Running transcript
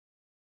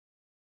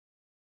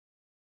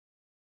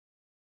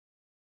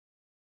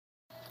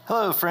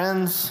Hello,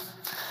 friends.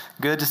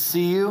 Good to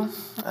see you.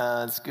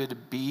 It's good to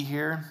be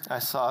here. I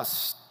saw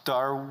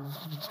Star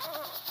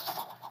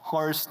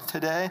Wars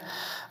today.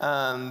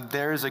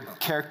 There's a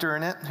character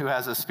in it who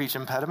has a speech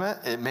impediment.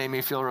 It made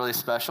me feel really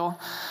special.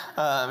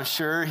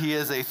 Sure, he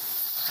is a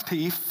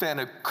thief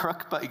and a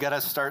crook, but you got to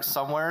start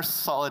somewhere.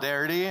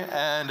 Solidarity,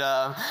 and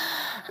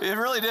it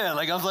really did.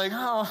 Like I was like,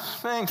 oh,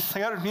 thanks. I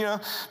got,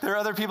 there are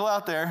other people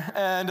out there,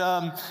 and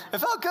it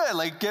felt good.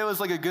 Like it was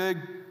like a good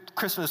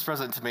Christmas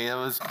present to me. It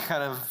was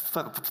kind of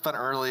fun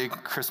early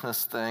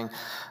Christmas thing.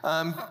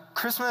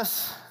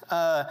 Christmas,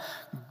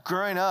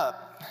 growing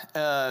up,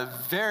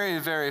 very,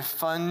 very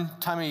fun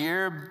time of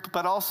year,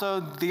 but also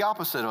the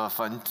opposite of a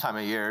fun time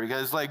of year,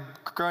 because like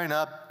growing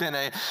up in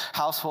a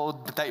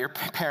household that your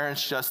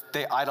parents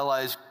they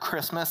idolize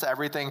Christmas,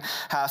 everything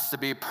has to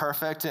be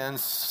perfect, and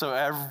so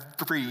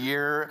every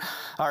year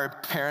our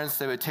parents,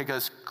 they would take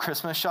us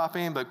Christmas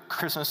shopping, but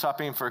Christmas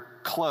shopping for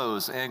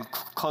clothes, and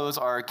clothes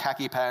are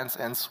khaki pants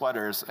and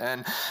sweaters,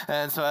 and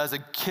so as a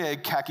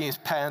kid, khaki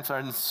pants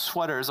and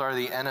sweaters are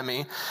the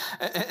enemy,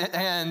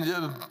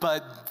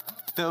 but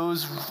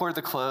those were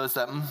the clothes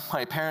that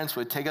my parents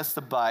would take us to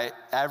buy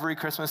every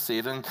Christmas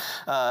season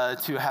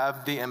to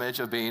have the image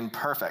of being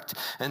perfect.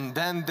 And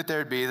then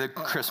there'd be the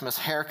Christmas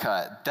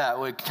haircut that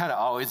would kind of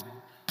always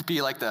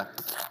be like that,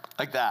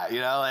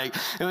 like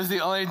it was the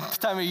only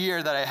time of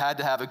year that I had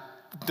to have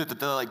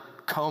the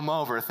comb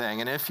over thing.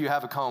 And if you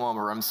have a comb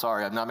over, I'm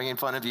sorry, I'm not making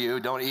fun of you,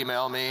 don't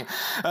email me,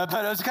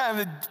 but it was kind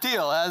of the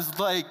deal. As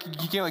a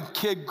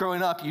kid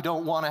growing up, you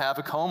don't want to have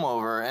a comb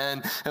over,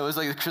 and it was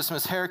like the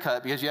Christmas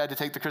haircut because you had to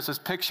take the Christmas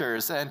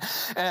pictures, and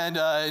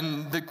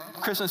the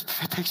Christmas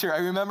picture, I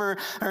remember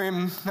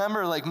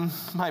like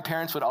my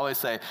parents would always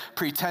say,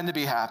 pretend to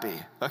be happy,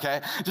 okay?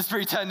 Just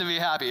pretend to be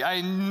happy.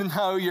 I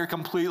know you're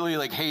completely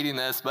like hating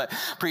this, but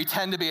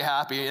pretend to be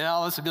happy. And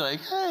I'll also be like,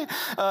 hey,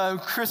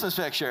 Christmas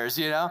pictures,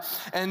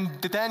 and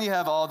then you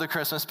have all the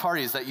Christmas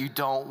parties that you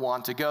don't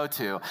want to go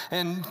to.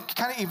 And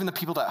kind of even the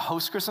people that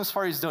host Christmas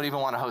parties don't even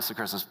want to host the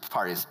Christmas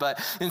parties.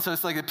 And so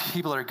it's like the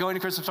people that are going to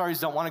Christmas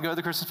parties don't want to go to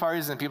the Christmas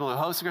parties, and people who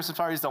host the Christmas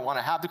parties don't want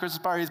to have the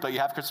Christmas parties, but you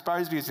have Christmas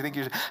parties because you think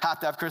you have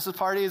to have Christmas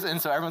parties.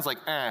 And so everyone's like,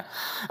 eh.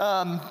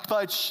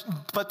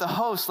 But the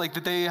hosts,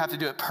 they have to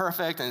do it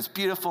perfect, and it's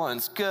beautiful, and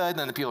it's good, and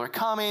then the people are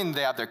coming,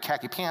 they have their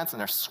khaki pants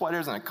and their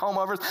sweaters and their comb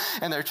overs,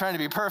 and they're trying to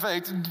be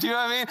perfect. Do you know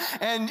what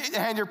I mean?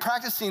 And you're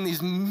practicing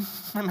these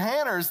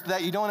manners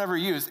that you don't ever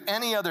use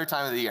any other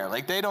time of the year.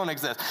 Like they don't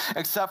exist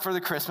except for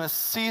the Christmas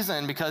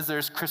season, because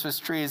there's Christmas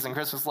trees and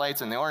Christmas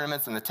lights and the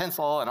ornaments and the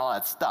tinsel and all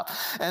that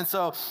stuff. And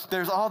so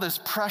there's all this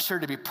pressure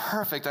to be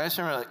perfect. I just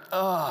remember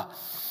oh,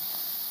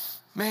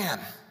 man.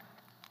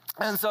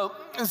 And so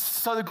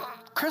the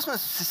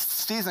Christmas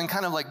season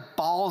kind of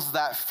balls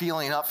that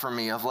feeling up for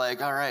me of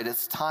all right,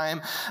 it's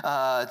time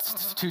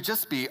to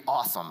just be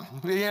awesome.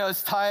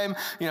 It's time,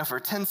 for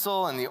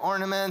tinsel and the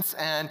ornaments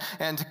and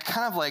to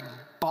kind of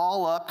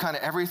ball up kind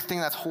of everything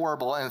that's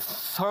horrible and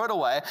throw it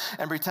away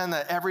and pretend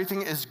that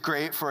everything is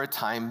great for a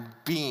time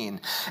being.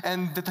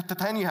 And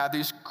then you have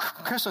these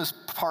Christmas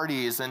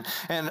parties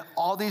and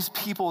all these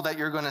people that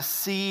you're going to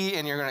see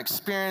and you're going to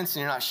experience,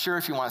 and you're not sure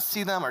if you want to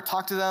see them or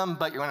talk to them,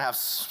 but you're going to have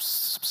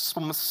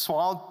some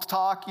small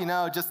talk,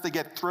 just to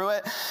get through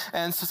it.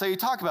 And so you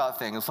talk about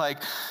things like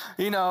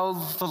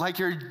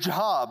your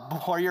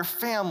job or your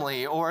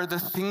family or the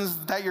things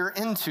that you're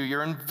into,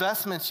 your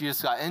investments you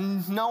just got,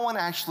 and no one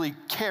actually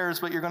cares,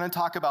 but you're going to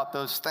talk about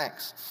those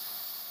things.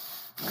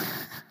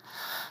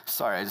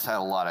 Sorry, I just had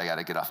a lot I got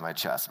to get off my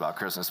chest about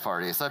Christmas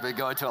parties. I've been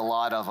going to a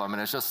lot of them,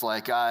 and it's just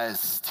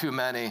guys, too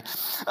many.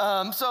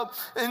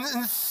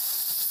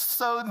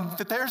 So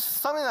there's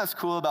something that's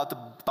cool about the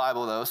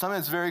Bible, though. Something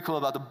that's very cool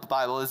about the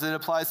Bible is it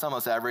applies to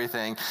almost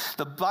everything.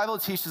 The Bible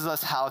teaches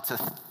us how to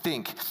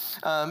think.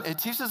 It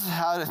teaches us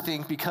how to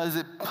think because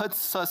it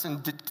puts us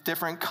in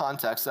different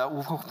contexts that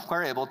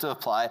we're able to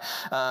apply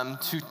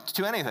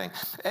to anything.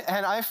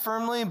 And I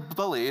firmly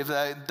believe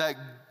that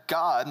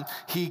God,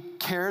 He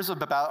cares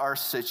about our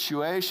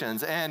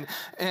situations. And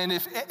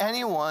if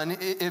anyone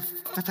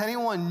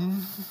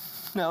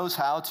knows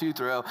how to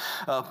throw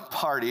a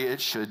party,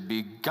 it should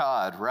be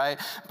God, right?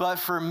 But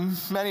for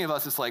many of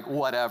us, it's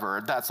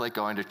whatever. That's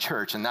going to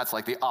church, and that's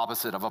the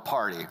opposite of a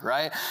party,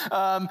 right?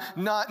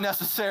 Not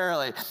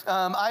necessarily.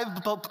 I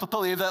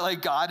believe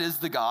that God is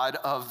the God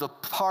of the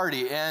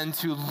party, and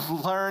to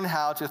learn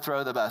how to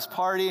throw the best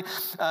party,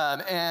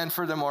 and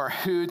furthermore,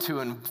 who to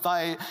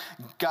invite,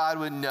 God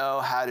would know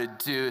how to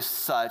do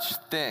such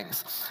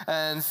things.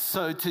 And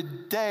so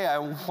today, I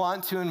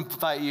want to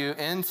invite you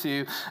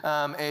into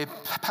a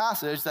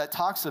passage that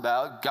talks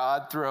about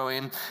God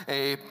throwing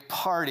a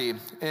party.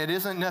 It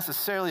isn't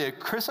necessarily a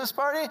Christmas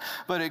party,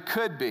 but it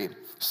could be.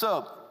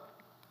 So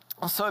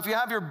if you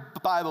have your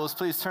Bibles,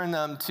 please turn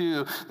them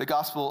to the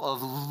Gospel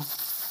of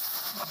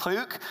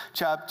Luke,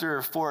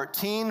 chapter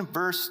 14,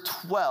 verse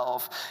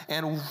 12.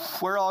 And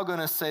we're all going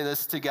to say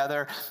this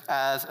together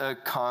as a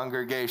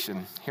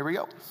congregation. Here we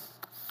go.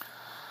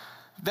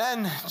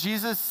 Then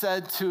Jesus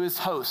said to his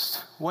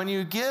host, when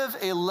you give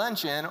a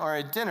luncheon or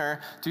a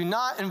dinner, do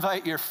not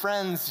invite your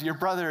friends, your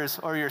brothers,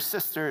 or your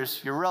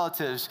sisters, your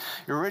relatives,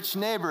 your rich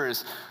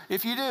neighbors.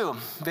 If you do,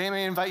 they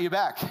may invite you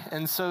back,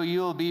 and so you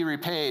will be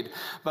repaid.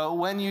 But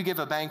when you give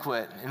a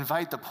banquet,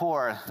 invite the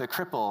poor, the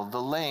crippled,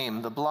 the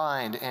lame, the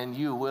blind, and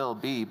you will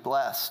be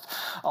blessed.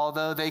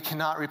 Although they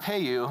cannot repay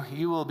you,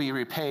 you will be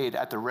repaid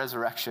at the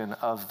resurrection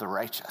of the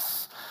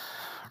righteous.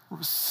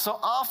 So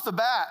off the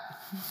bat,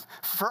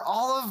 for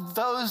all of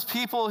those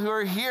people who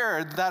are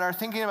here that are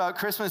thinking about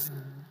Christmas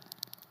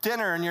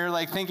dinner and you're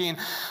like thinking,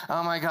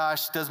 oh my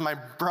gosh, does my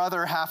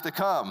brother have to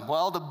come?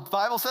 Well, the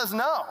Bible says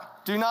no.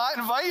 Do not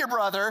invite your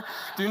brother.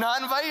 Do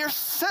not invite your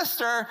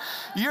sister.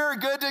 You're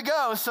good to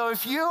go. So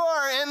if you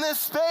are in this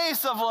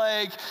space of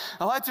like,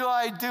 what do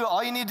I do?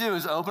 All you need to do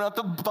is open up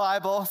the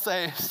Bible,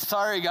 say,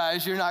 sorry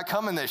guys, you're not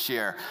coming this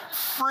year.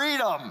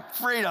 Freedom,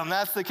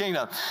 that's the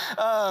kingdom.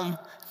 Love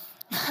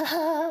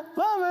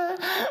it.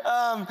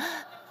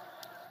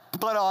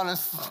 But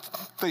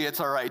honestly, it's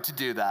all right to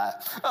do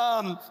that.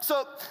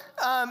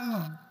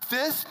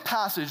 This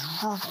passage,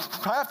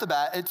 right off the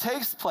bat, it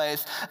takes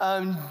place,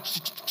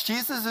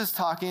 Jesus is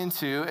talking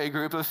to a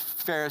group of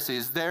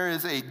Pharisees. There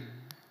is a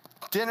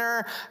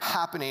dinner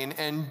happening,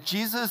 and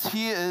Jesus,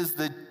 he is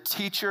the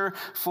teacher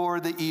for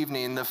the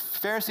evening. The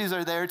Pharisees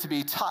are there to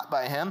be taught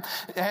by him,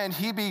 and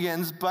he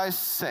begins by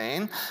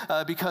saying,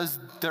 because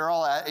they're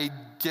all at a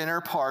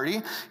dinner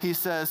party, he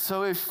says,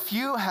 so if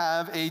you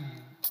have a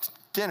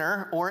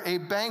dinner or a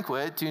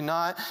banquet, do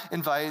not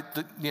invite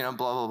the, blah,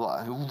 blah,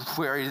 blah.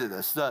 We already did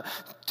this.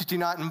 Do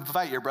not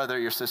invite your brother,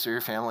 your sister, your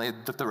family,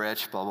 the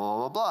rich, blah, blah,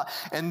 blah, blah.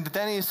 And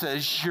then he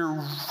says,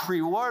 your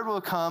reward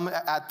will come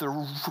at the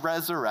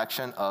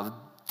resurrection of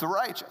the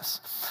righteous.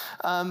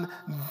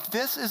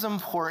 This is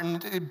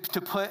important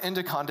to put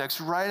into context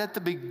right at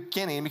the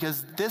beginning,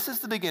 because this is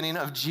the beginning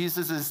of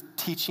Jesus'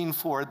 teaching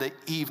for the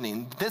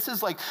evening. This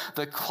is like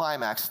the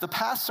climax. The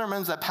past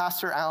sermons that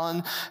Pastor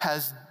Allen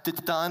has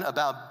done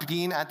about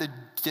being at the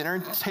dinner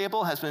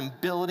table has been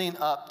building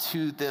up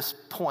to this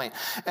point.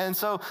 And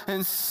so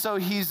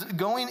he's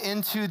going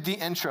into the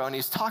intro, and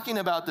he's talking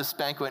about this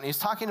banquet, and he's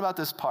talking about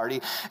this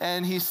party,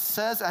 and he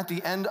says at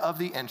the end of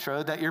the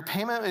intro that your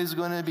payment is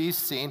going to be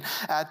seen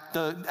at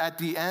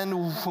the end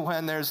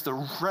when there's the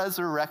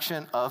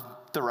resurrection of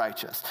the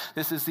righteous.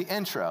 This is the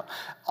intro.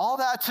 All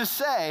that to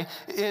say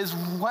is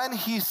when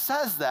he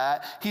says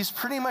that, he's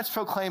pretty much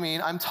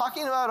proclaiming, I'm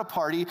talking about a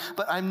party,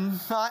 but I'm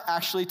not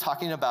actually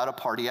talking about a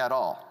party at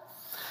all.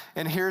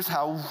 And here's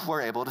how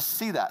we're able to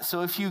see that.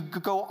 So if you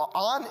go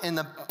on in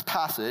the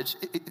passage,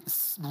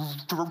 it's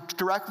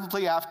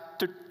directly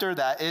after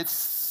that, it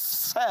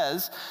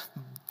says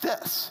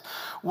this.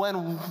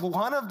 When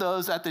one of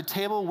those at the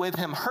table with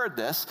him heard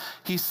this,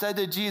 he said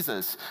to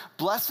Jesus,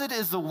 blessed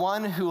is the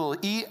one who will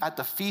eat at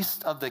the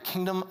feast of the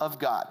kingdom of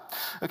God.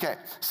 Okay,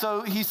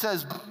 so he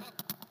says,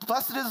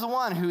 blessed is the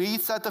one who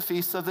eats at the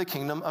feast of the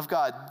kingdom of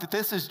God.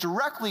 This is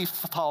directly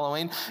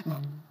following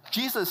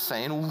Jesus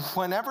saying,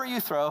 whenever you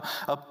throw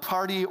a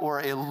party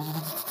or a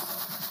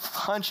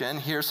luncheon,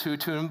 here's who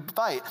to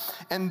invite.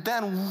 And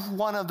then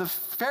one of the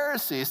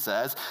Pharisees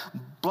says,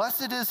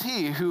 blessed is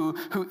he who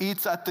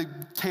eats at the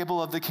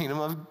table of the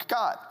kingdom of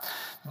God.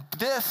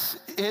 This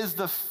is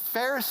the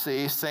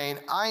Pharisee saying,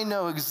 I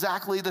know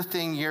exactly the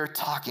thing you're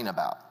talking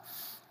about.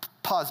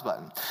 Pause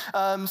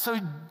button. So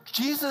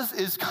Jesus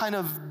is kind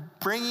of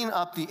bringing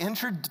up the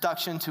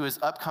introduction to his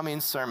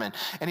upcoming sermon.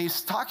 And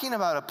he's talking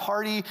about a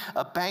party,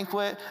 a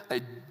banquet,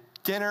 a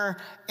dinner,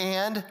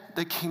 and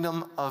the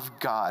kingdom of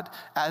God,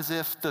 as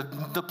if the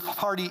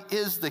party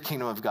is the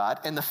kingdom of God.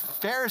 And the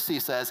Pharisee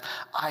says,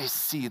 I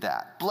see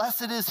that.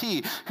 Blessed is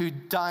he who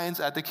dines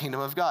at the kingdom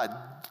of God.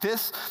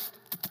 This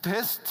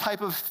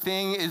type of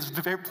thing is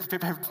very,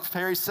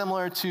 very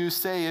similar to,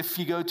 say, if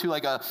you go to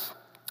like a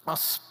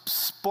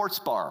sports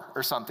bar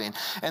or something,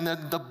 and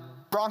the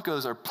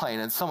Broncos are playing,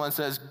 and someone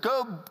says,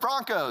 go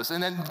Broncos,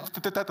 and then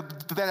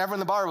everyone in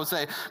the bar will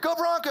say, go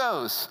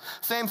Broncos.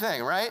 Same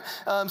thing, right?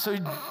 So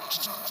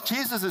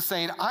Jesus is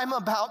saying, I'm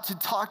about to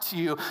talk to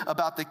you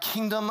about the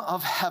kingdom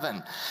of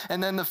heaven.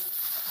 And then the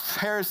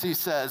Pharisee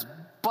says,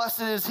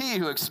 blessed is he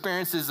who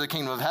experiences the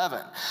kingdom of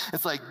heaven.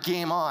 It's like,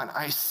 game on,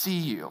 I see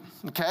you,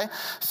 okay?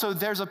 So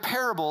there's a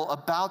parable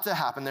about to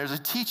happen. There's a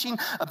teaching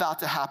about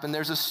to happen.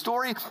 There's a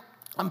story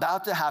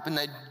about to happen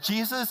that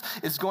Jesus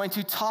is going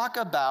to talk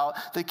about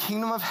the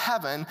kingdom of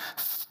heaven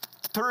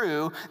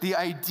through the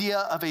idea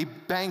of a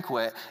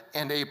banquet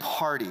and a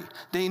party.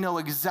 They know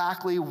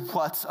exactly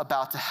what's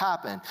about to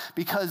happen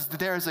because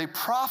there's a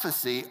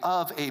prophecy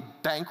of a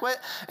banquet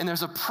and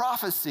there's a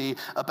prophecy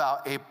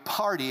about a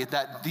party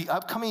that the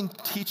upcoming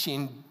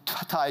teaching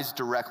ties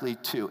directly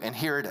to. And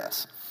here it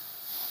is.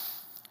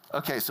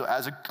 Okay, so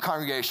as a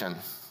congregation,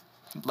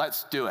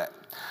 let's do it.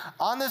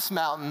 On this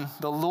mountain,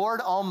 the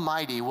Lord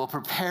Almighty will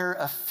prepare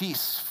a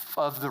feast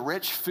of the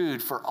rich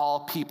food for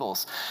all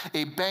peoples,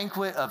 a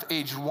banquet of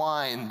aged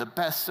wine, the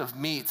best of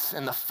meats,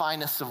 and the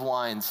finest of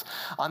wines.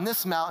 On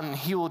this mountain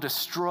he will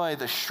destroy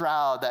the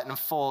shroud that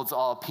enfolds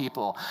all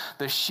people,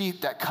 the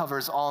sheet that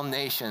covers all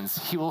nations.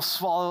 He will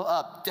swallow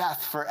up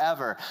death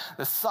forever.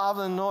 The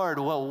sovereign Lord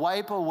will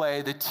wipe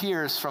away the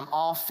tears from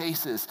all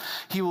faces.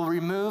 He will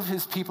remove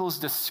his people's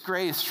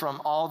disgrace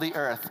from all the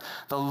earth.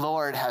 The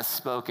Lord has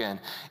spoken.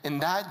 In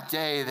that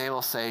day they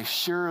will say,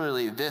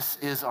 surely this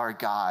is our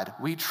God.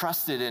 We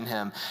trusted in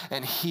him,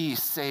 and he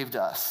saved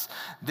us.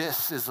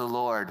 This is the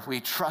Lord. We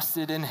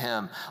trusted in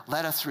him.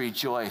 Let us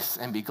rejoice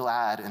and be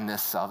glad in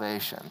this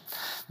salvation.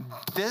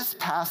 This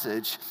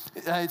passage,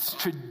 it's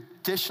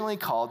traditionally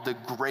called the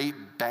Great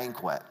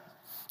Banquet.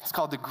 It's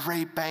called the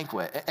Great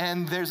Banquet.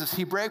 And there's this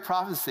Hebraic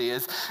prophecy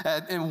is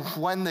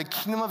when the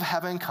kingdom of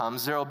heaven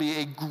comes, there will be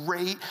a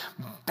great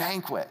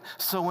banquet.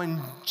 So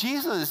when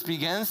Jesus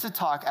begins to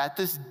talk at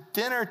this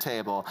dinner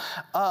table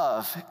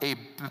of a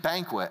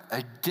banquet,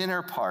 a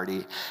dinner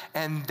party,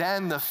 and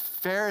then the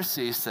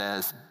Pharisee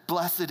says,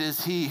 blessed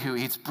is he who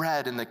eats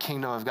bread in the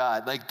kingdom of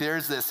God. Like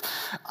there's this,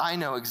 I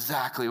know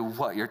exactly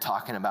what you're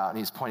talking about. And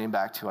he's pointing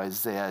back to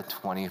Isaiah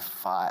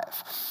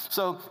 25.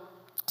 So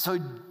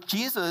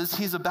Jesus,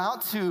 he's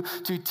about to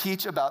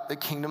teach about the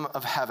kingdom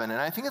of heaven. And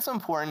I think it's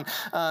important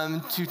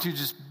to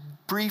just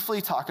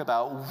briefly talk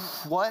about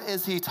what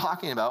is he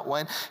talking about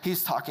when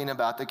he's talking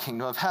about the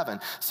kingdom of heaven.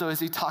 So is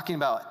he talking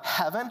about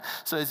heaven?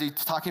 So is he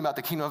talking about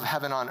the kingdom of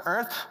heaven on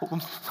earth?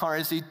 Or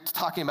is he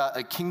talking about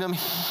a kingdom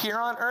here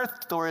on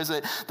earth? Or is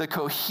it the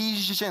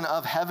cohesion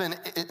of heaven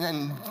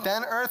and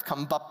then earth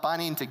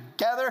combining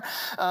together?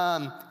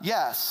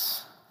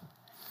 Yes.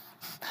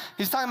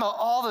 He's talking about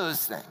all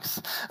those things.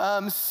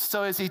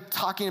 So is he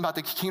talking about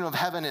the kingdom of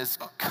heaven is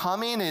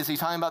coming? Is he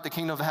talking about the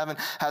kingdom of heaven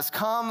has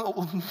come?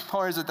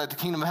 Or is it that the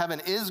kingdom of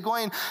heaven is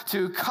going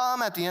to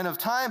come at the end of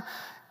time?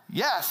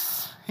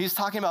 Yes, he's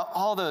talking about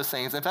all those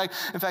things. In fact,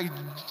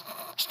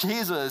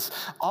 Jesus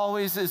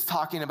always is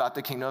talking about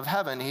the kingdom of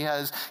heaven. He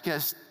has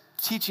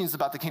teachings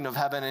about the kingdom of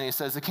heaven, and he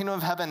says, the kingdom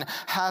of heaven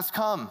has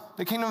come.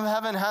 The kingdom of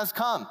heaven has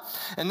come.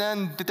 And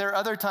then there are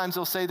other times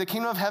he'll say, the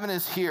kingdom of heaven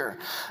is here.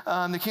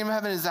 The kingdom of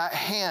heaven is at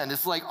hand.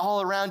 It's like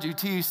all around you.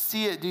 Do you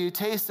see it? Do you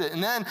taste it?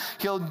 And then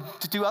he'll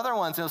do other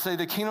ones. He'll say,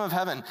 the kingdom of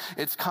heaven,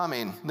 it's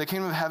coming. The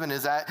kingdom of heaven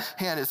is at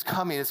hand. It's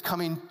coming. It's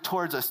coming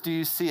towards us. Do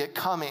you see it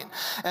coming?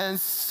 And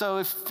so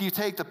if you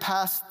take the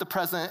past, the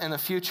present, and the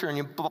future, and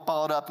you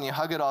ball it up and you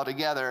hug it all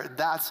together,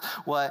 that's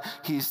what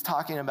he's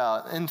talking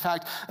about. In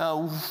fact,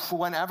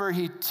 whenever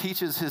he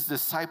teaches his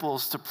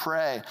disciples to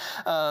pray,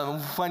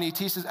 when he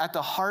teaches at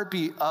the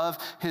heartbeat of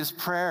his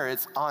prayer,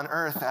 it's on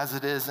earth as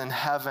it is in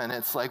heaven.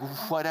 It's like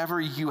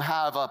whatever you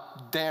have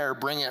up there,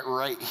 bring it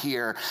right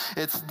here.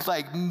 It's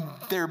like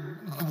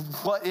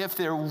what if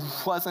there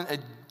wasn't a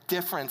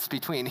difference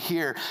between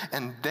here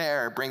and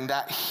there? Bring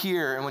that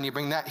here, and when you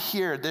bring that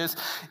here, there's,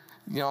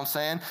 you know what I'm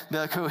saying?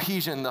 The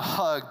cohesion, the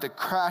hug, the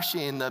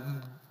crashing, the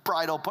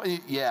bridal,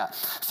 yeah.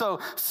 So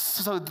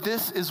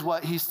this is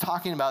what he's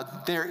talking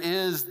about. There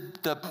is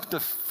the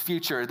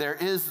future, there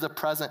is the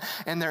present,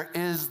 and there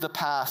is the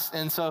past.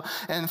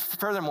 And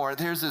furthermore,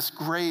 there's this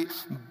great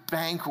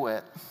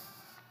banquet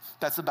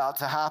that's about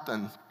to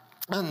happen.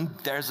 And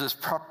there's this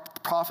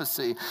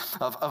prophecy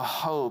of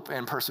hope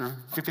and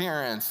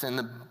perseverance and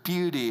the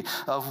beauty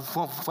of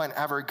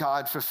whenever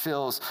God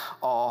fulfills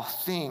all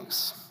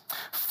things.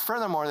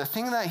 Furthermore, the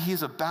thing that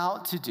he's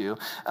about to do,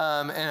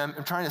 and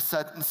I'm trying to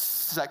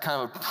set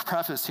kind of a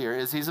preface here,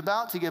 is he's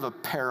about to give a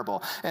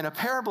parable. And a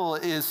parable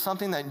is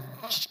something that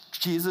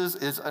Jesus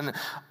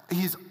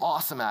he's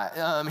awesome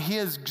at. He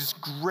is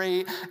just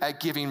great at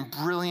giving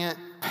brilliant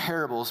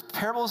parables.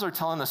 Parables are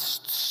telling a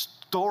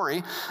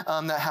story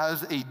that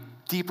has a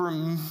deeper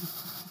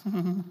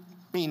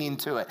meaning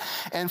to it.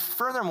 And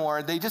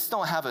furthermore, they just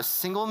don't have a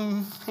single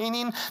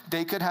meaning.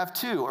 They could have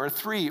 2 or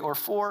 3 or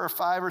 4 or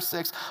 5 or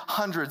 6,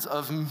 hundreds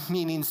of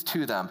meanings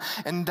to them.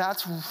 And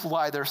that's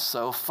why they're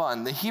so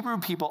fun. The Hebrew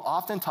people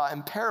often taught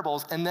in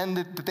parables, and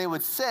then they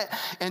would sit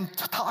and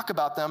talk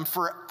about them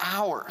for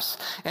hours.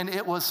 And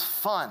it was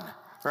fun,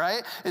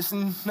 right? It's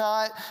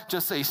not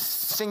just a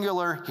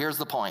singular, here's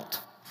the point.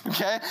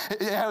 Okay?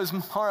 It was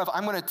more of,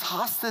 I'm going to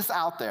toss this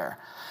out there.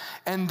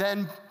 And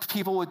then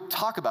people would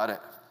talk about it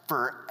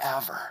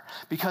forever,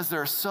 because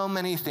there are so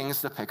many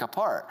things to pick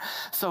apart.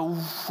 So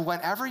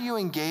whenever you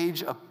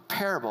engage a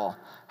parable,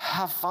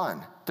 have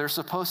fun. They're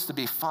supposed to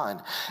be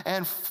fun.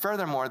 And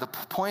furthermore, the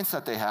points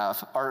that they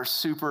have are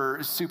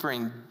super, super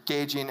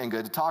engaging and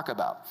good to talk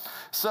about.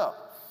 So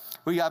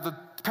we have a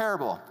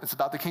parable. It's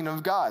about the kingdom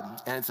of God,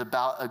 and it's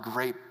about a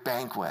great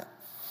banquet.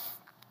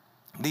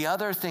 The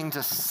other thing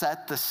to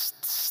set the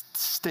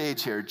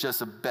stage here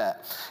just a bit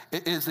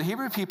is the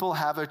Hebrew people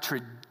have a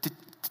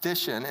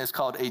tradition. It's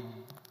called a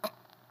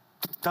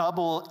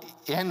double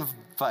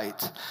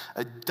invite,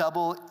 a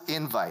double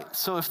invite.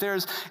 So if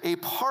there's a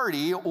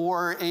party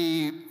or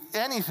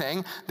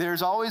anything,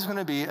 there's always going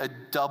to be a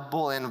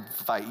double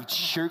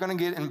invite. You're going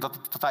to get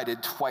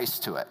invited twice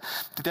to it.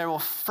 There will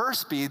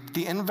first be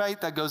the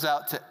invite that goes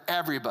out to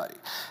everybody.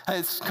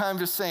 It's kind of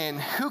just saying,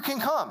 who can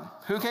come?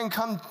 Who can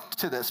come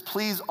to this?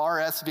 Please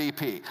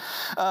RSVP.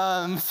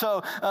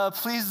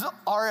 Please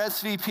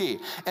RSVP.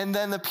 And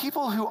then the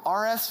people who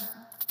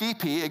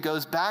RSVP, it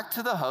goes back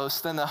to the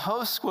host, then the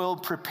host will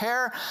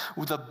prepare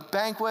the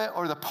banquet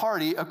or the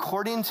party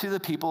according to the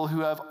people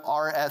who have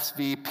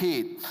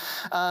RSVP'd.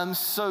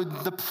 So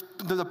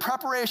the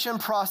preparation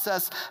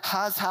process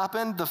has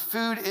happened. The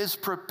food is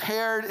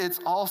prepared.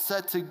 It's all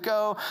set to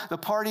go. The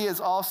party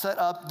is all set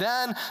up.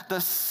 Then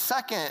the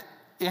second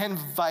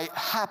invite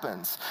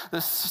happens. The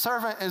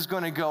servant is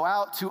going to go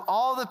out to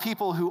all the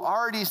people who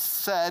already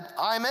said,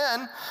 I'm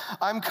in,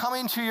 I'm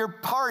coming to your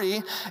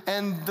party,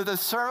 and the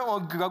servant will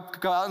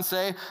go out and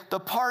say, the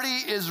party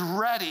is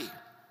ready,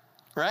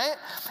 right?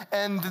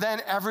 And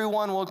then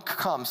everyone will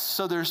come.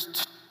 So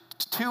there's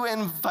two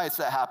invites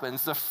that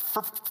happens. The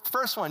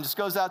first one just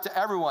goes out to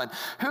everyone.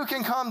 Who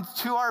can come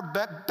to our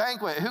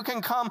banquet? Who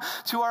can come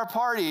to our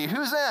party?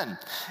 Who's in?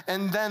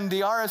 And then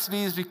the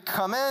RSVs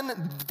come in.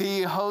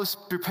 The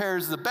host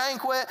prepares the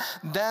banquet.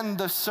 Then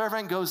the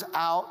servant goes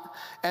out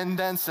and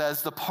then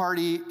says the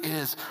party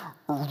is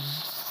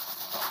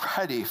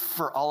ready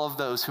for all of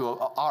those who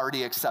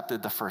already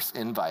accepted the first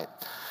invite.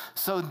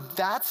 So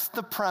that's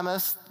the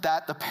premise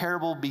that the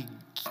parable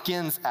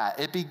begins at.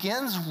 It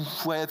begins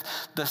with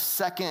the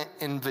second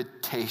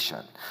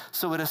invitation.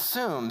 So it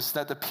assumes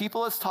that the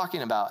people it's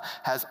talking about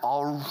has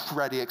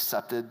already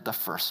accepted the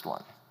first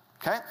one.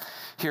 Okay?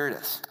 Here it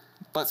is.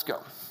 Let's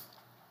go.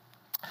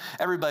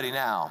 Everybody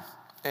now,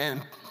 and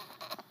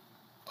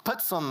put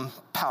some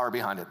power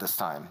behind it this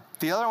time.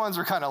 The other ones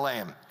were kind of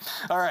lame.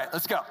 All right,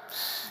 let's go.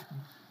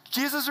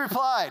 Jesus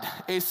replied,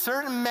 a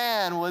certain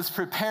man was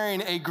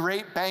preparing a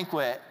great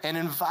banquet and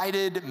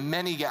invited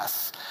many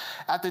guests.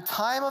 At the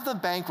time of the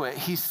banquet,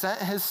 he sent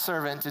his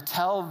servant to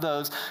tell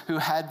those who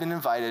had been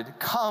invited,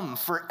 come,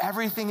 for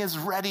everything is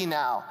ready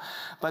now.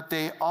 But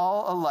they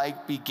all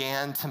alike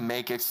began to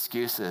make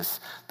excuses.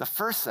 The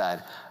first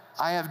said,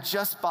 I have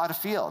just bought a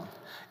field,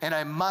 and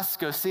I must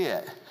go see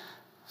it.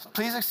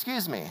 Please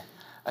excuse me.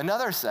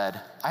 Another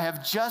said, I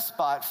have just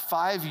bought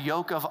 5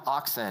 yoke of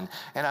oxen,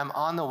 and I'm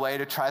on the way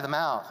to try them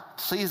out.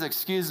 Please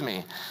excuse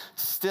me.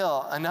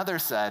 Still, another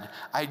said,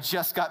 I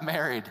just got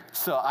married,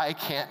 so I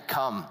can't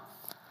come.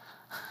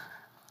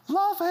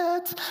 Love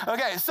it.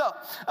 Okay, so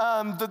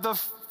the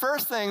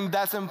first thing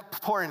that's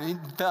important,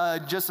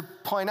 just to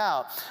point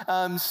out,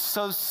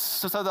 so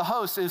the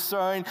host is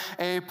throwing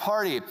a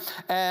party,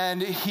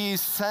 and he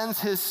sends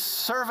his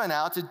servant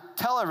out to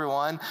tell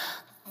everyone,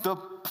 the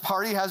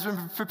party has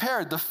been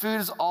prepared. The food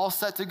is all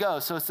set to go.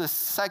 So it's the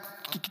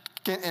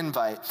second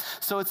invite.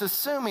 So it's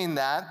assuming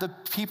that the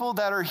people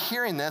that are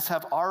hearing this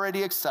have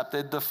already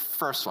accepted the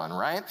first one,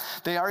 right?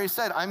 They already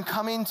said, I'm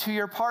coming to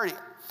your party.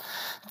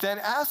 Then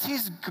as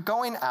he's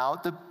going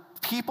out, the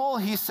people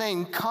he's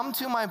saying, come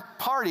to my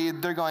party,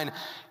 they're going,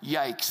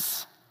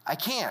 yikes, I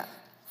can't.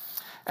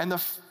 And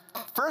the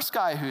first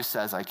guy who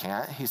says I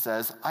can't, he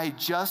says, I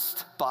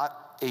just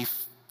bought a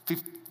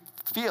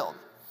field.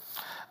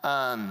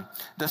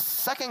 The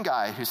second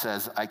guy who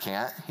says, I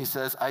can't, he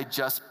says, I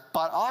just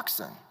bought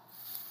oxen.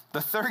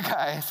 The third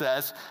guy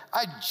says,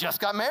 I just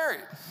got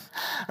married,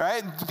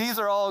 right? These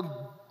are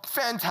all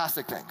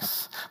fantastic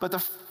things. But the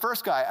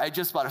first guy, I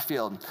just bought a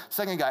field.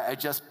 Second guy, I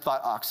just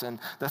bought oxen.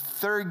 The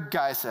third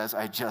guy says,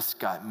 I just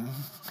got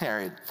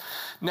married.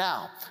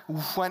 Now,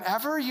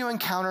 whenever you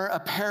encounter a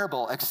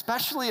parable,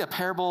 especially a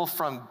parable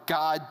from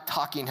God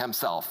talking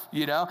himself,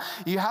 you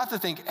have to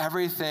think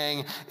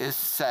everything is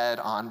said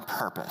on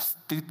purpose.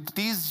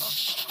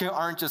 These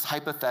aren't just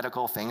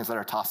hypothetical things that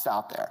are tossed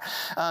out there.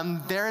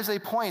 There is a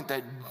point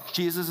that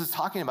Jesus is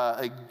talking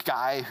about a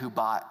guy who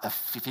bought a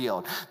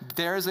field.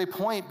 There is a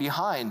point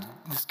behind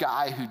this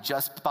guy who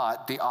just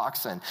bought the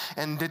oxen.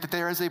 And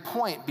there is a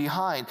point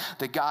behind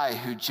the guy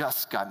who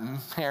just got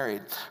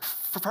married.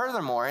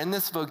 Furthermore, in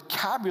this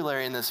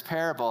vocabulary, in this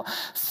parable,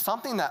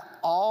 something that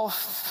all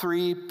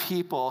three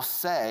people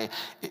say,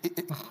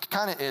 it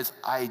kind of is,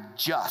 I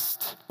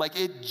just. Like,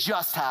 it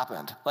just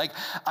happened. Like,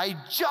 I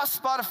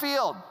just bought a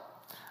field.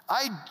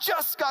 I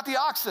just got the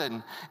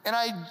oxen. And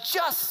I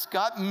just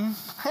got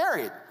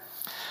married.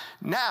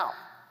 Now,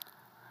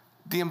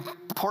 the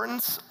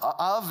importance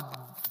of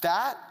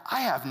that, I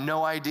have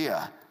no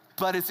idea.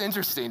 But it's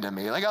interesting to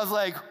me. Like, I was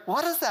like,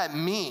 what does that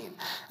mean?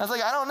 I was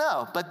like, I don't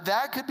know. But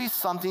that could be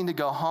something to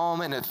go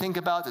home and to think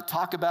about, to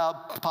talk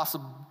about,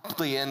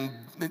 possibly in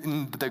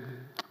the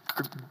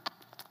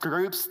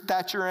groups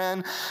that you're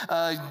in.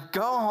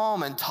 Go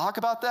home and talk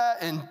about that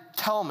and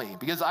tell me,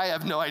 because I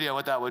have no idea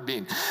what that would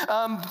mean.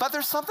 But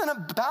there's something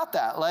about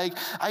that. Like,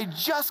 I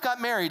just got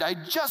married. I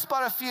just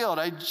bought a field.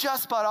 I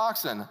just bought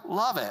oxen.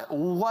 Love it.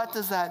 What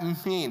does that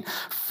mean?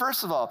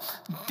 First of all,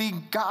 the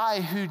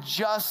guy who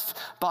just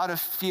bought a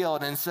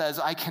field and says,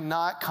 I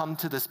cannot come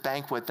to this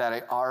banquet that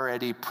I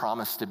already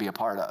promised to be a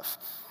part of.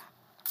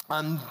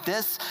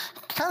 This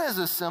kind of is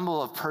a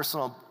symbol of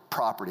personal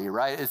property,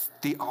 right? It's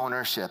the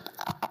ownership.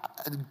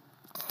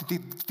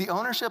 the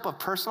ownership of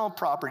personal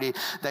property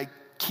that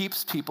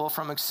keeps people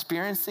from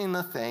experiencing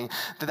the thing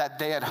that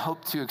they had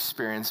hoped to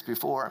experience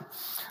before.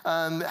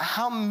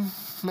 How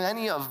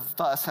many of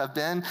us have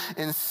been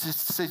in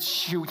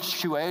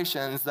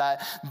situations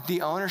that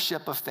the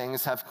ownership of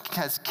things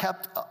has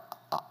kept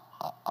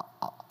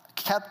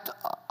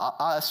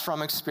us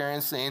from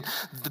experiencing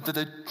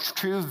the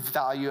true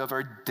value of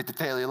our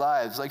daily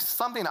lives? Like,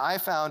 something I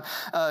found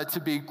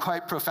to be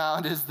quite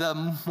profound is the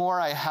more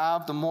I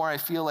have, the more I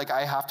feel like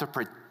I have to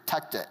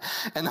protect it.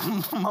 And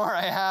the more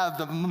I have,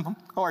 the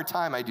more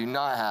time I do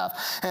not have.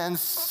 And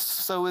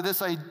so with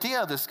this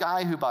idea of this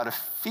guy who bought a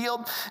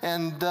field,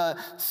 and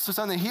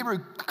so in the Hebrew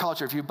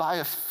culture, if you buy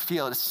a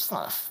field, it's just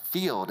not a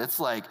field. It's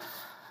like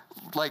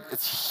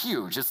it's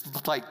huge.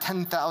 It's like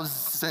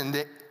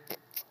 10,000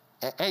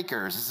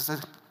 acres.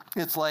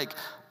 It's like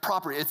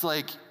property. It's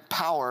like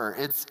power.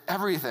 It's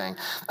everything.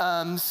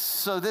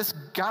 So this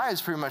guy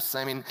is pretty much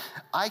saying,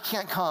 I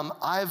can't come.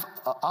 I've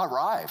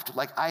arrived.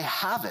 Like, I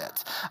have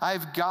it.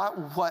 I've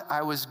got what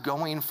I was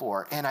going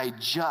for, and I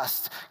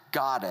just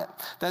got it.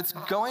 That's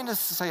going to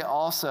say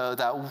also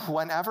that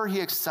whenever he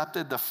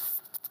accepted the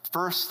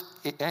first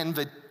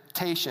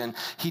invitation,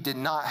 he did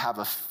not have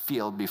a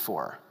field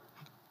before.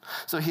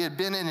 So he had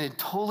been in a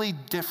totally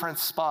different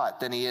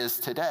spot than he is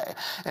today.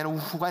 And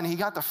when he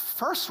got the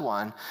first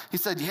one, he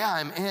said, yeah,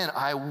 I'm in.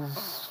 I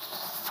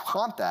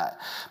want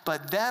that.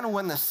 But then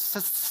when the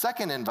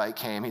second invite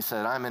came, he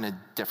said, I'm in a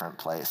different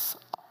place.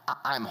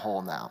 I'm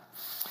whole now.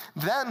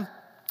 Then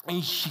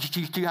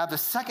you have the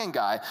second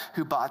guy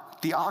who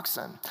bought the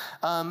oxen.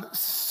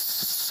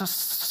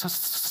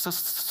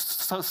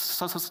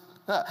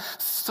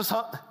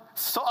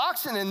 So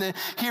oxen in the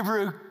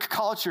Hebrew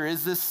culture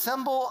is this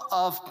symbol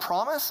of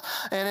promise,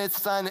 and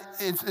it's a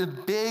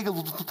big,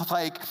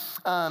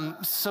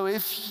 so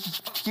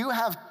if you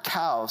have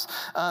cows,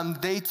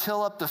 they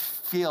till up the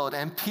field,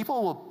 and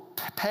people will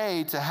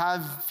pay to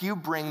have you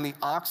bring the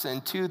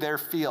oxen to their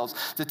fields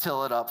to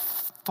till it up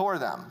for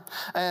them.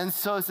 And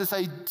so it's this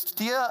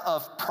idea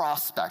of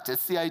prospect.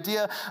 It's the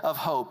idea of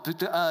hope.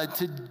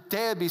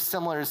 Today would be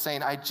similar to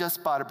saying, I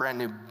just bought a brand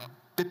new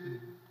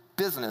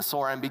business,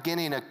 or I'm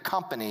beginning a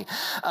company.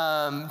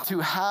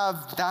 To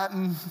have that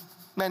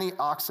many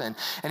oxen,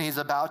 and he's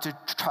about to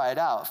try it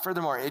out.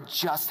 Furthermore, it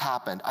just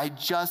happened. I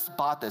just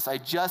bought this. I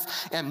just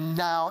am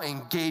now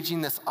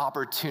engaging this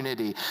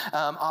opportunity.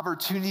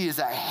 Opportunity is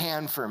at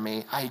hand for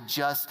me. I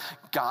just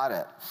got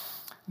it.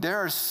 There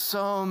are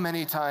so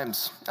many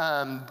times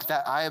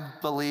that I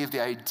believe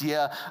the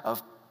idea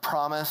of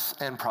promise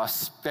and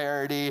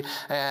prosperity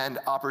and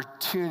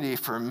opportunity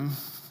for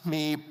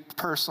me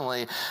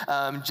personally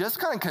just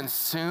kind of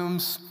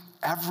consumes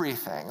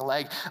everything.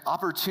 Like,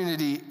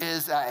 opportunity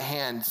is at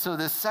hand. So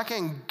the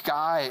second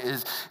guy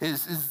is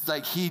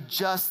like, he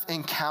just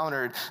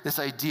encountered this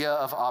idea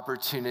of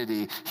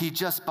opportunity. He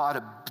just bought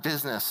a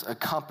business, a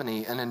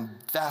company, an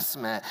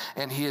investment,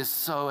 and he is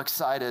so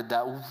excited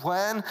that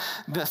when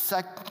the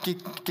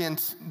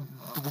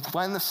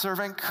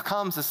servant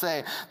comes to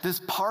say, this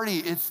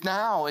party,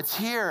 it's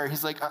here,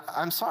 he's like,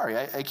 I'm sorry,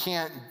 I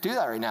can't do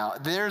that right now.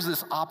 There's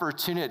this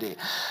opportunity.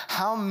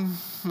 How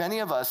many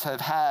of us have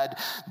had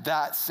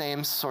that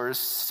same sort of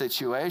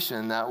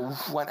situation, that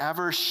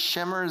whenever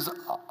shimmers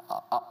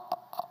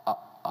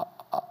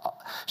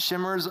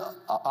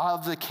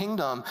of the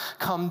kingdom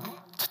come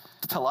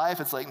to life,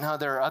 it's like, no,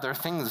 there are other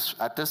things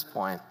at this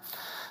point.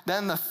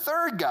 Then the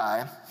third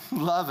guy,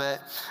 love it,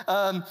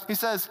 he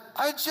says,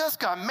 I just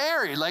got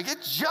married, like,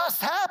 it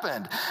just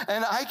happened,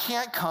 and I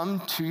can't come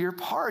to your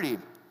party.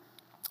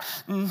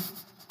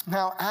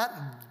 Now, at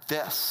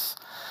this,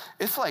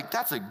 it's like,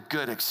 that's a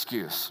good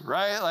excuse,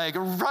 right? Like,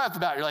 right off the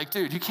bat, you're like,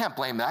 dude, you can't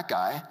blame that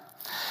guy.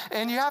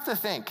 And you have to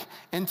think,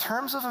 in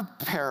terms of a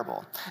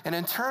parable, and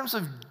in terms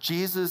of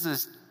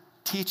Jesus'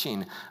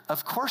 teaching,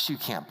 of course you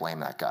can't blame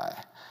that guy.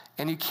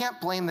 And you can't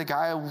blame the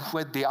guy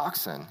with the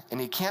oxen, and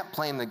you can't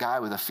blame the guy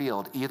with a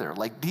field either.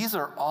 Like, these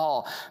are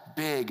all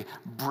big,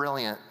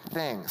 brilliant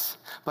things.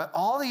 But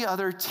all the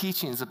other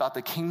teachings about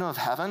the kingdom of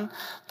heaven,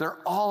 they're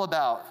all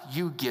about,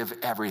 you give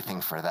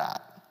everything for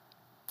that.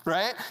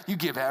 Right? You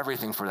give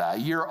everything for that.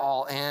 You're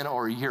all in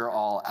or you're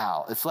all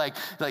out. It's like,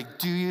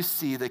 do you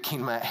see the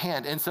kingdom at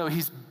hand? And so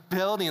he's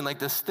building like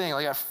this thing.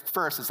 Like, at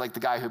first, it's like the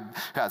guy who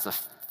has a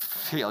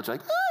field. You're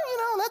like,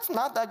 that's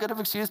not that good of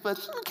an excuse, but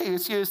okay,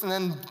 excuse. And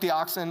then the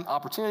oxen,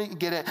 opportunity,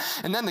 get it.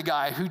 And then the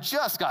guy who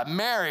just got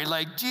married,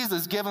 like,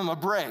 Jesus, give him a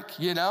break,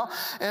 And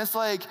it's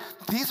like,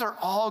 these are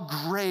all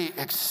great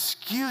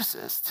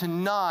excuses to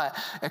not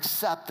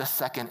accept the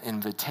second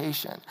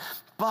invitation.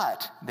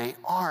 But they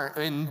aren't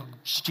in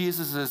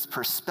Jesus'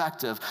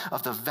 perspective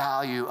of the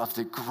value of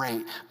the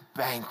great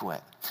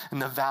banquet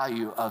and the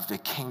value of the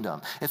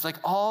kingdom. It's like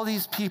all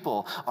these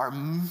people are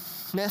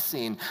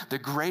missing the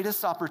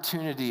greatest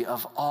opportunity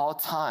of all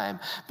time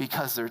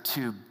because they're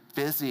too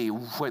busy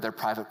with their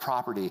private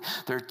property.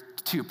 They're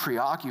too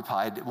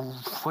preoccupied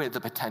with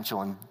the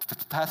potential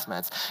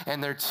investments,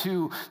 and they're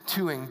too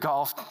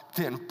engulfed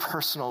in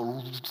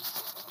personal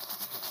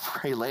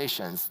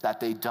relations that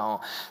they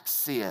don't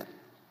see it.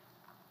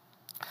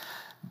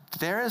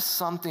 There is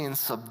something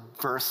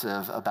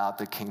subversive about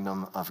the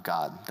kingdom of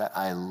God that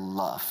I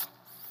love.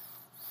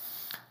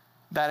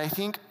 That I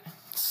think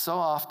so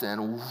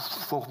often,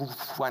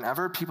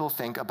 whenever people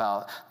think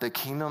about the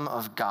kingdom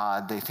of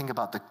God, they think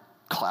about the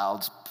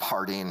clouds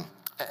parting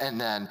and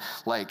then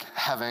like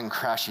heaven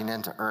crashing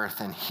into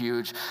earth and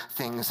huge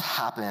things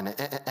happen.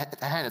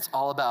 And it's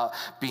all about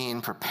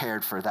being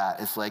prepared for that.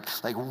 It's like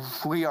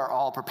we are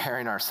all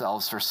preparing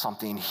ourselves for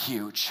something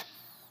huge,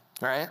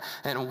 right?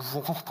 And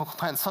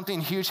when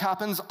something huge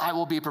happens, I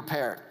will be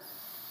prepared.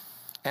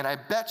 And I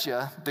bet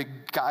you the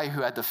guy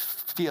who had the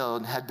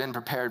field had been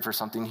prepared for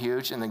something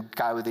huge, and the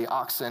guy with the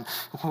oxen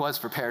was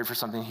prepared for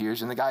something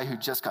huge, and the guy who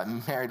just got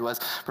married was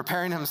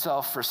preparing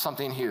himself for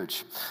something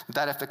huge.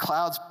 That if the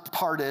clouds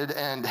parted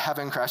and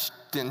heaven crashed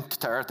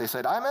into earth, they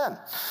said, I'm in.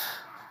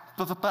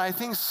 But I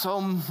think so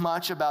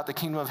much about the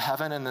kingdom of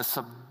heaven and the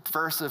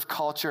subversive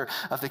culture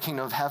of the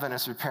kingdom of heaven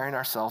is preparing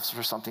ourselves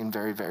for something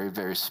very, very,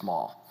 very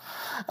small.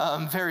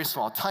 Very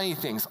small, tiny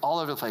things all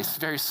over the place,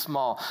 very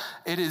small.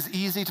 It is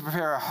easy to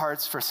prepare our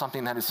hearts for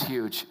something that is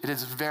huge. It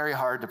is very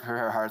hard to prepare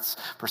our hearts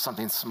for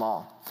something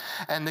small.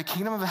 And the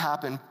kingdom of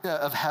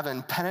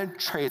heaven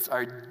penetrates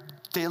our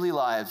daily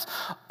lives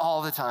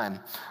all the time.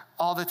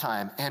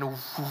 And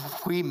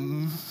we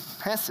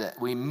miss it.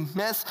 We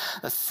miss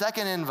the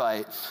second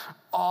invite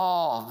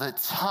all the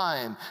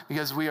time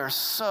because we are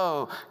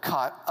so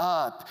caught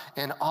up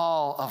in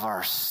all of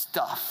our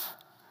stuff.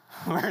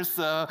 We're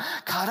so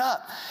caught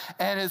up.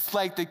 And it's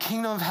like the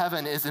kingdom of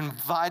heaven is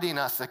inviting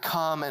us to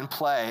come and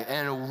play.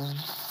 And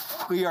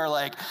we are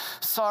like,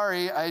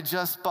 sorry, I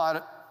just bought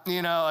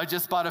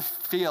a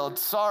field.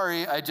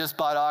 Sorry, I just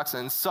bought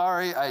oxen.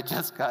 Sorry, I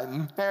just got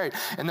married.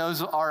 And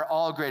those are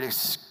all great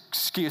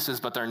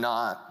excuses, but they're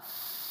not.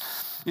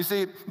 You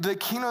see, the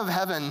kingdom of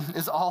heaven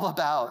is all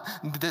about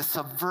this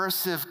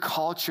subversive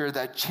culture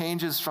that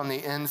changes from the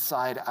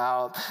inside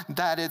out.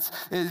 That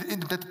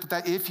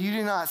if you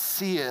do not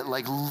see it,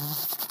 like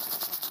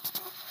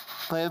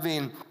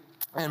living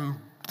and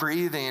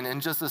breathing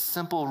and just a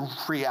simple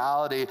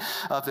reality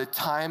of the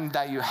time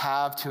that you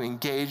have to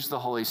engage the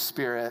Holy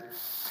Spirit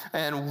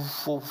and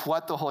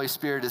what the Holy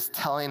Spirit is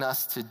telling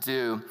us to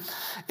do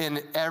in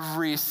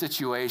every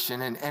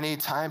situation, in any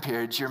time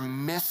period, you're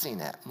missing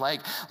it.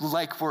 Like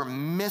we're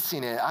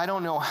missing it. I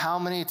don't know how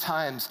many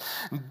times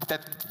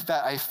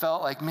that I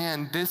felt like,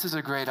 man, this is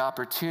a great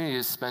opportunity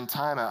to spend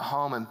time at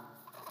home and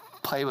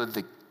play with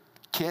the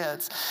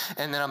kids.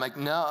 And then I'm like,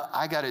 no,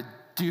 I got to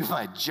do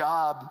my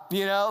job,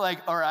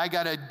 or I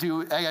got to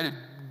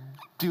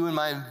do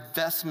my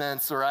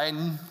investments, or I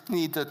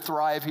need to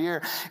thrive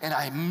here. And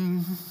I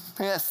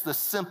miss the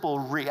simple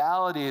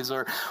realities,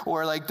 or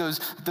like those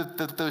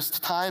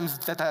times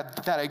that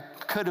I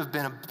could have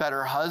been a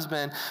better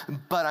husband,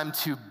 but I'm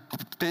too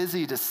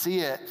busy to see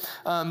it.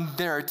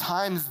 There are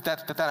times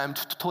that I'm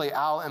totally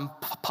out in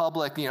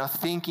public,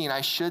 thinking I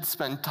should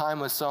spend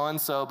time with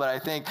so-and-so, but I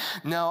think,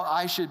 no,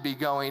 I should be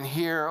going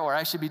here, or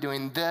I should be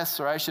doing this,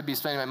 or I should be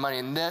spending my money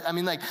in this. I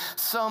mean, like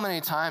so many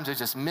times I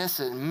just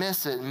miss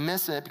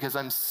it because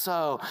I'm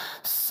so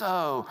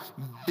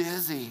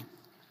busy.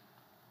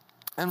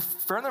 And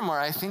furthermore,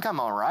 I think I'm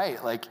all right.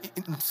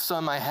 So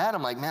in my head,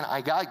 I'm like, man,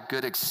 I got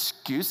good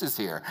excuses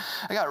here.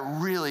 I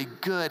got really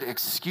good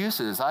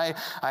excuses. I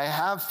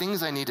have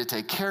things I need to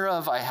take care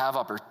of. I have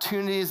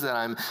opportunities that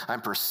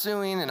I'm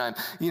pursuing, and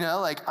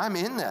I'm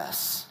in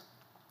this.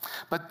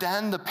 But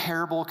then the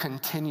parable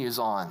continues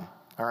on,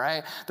 all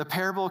right? The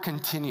parable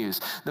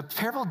continues. The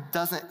parable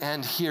doesn't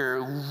end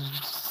here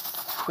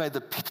with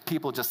the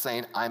people just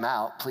saying, I'm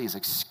out, please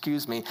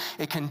excuse me.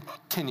 It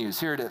continues.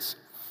 Here it is.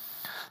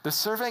 The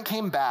servant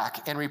came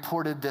back and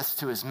reported this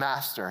to his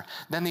master.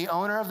 Then the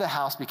owner of the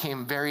house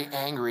became very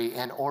angry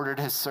and ordered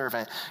his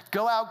servant,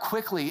 go out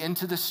quickly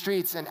into the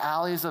streets and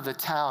alleys of the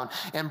town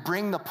and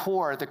bring the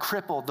poor, the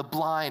crippled, the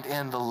blind,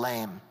 and the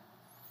lame.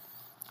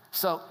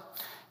 So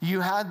you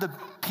had the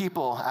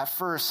people at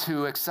first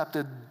who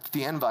accepted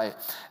the invite,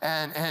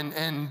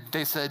 and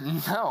they said,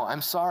 no,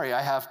 I'm sorry,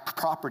 I have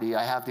property,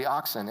 I have the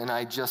oxen, and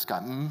I just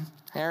got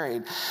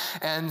married.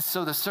 And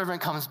so the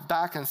servant comes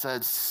back and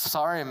says,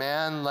 sorry,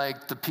 man,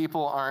 the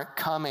people aren't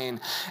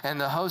coming.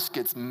 And the host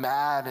gets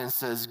mad and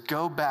says,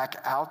 go back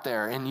out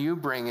there and you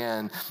bring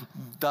in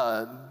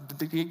the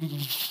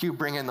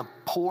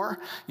poor,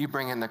 you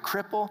bring in the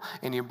cripple,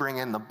 and you bring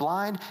in the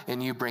blind,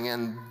 and you bring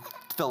in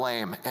the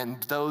lame,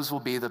 and those will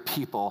be the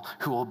people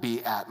who will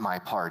be at my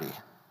party.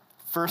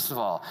 First of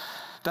all,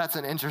 that's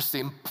an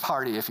interesting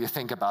party if you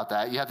think about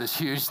that. You have this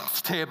huge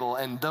table,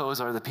 and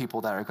those are the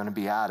people that are going to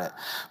be at it.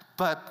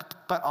 But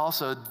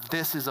also,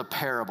 this is a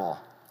parable,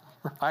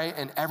 right?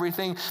 And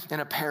everything in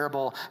a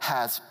parable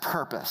has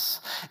purpose.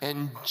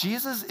 And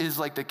Jesus is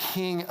like the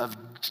king of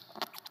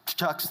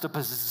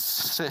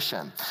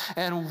juxtaposition.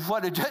 And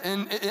what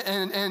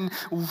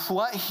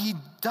he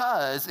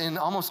does in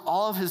almost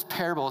all of his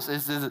parables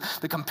is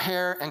the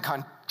compare and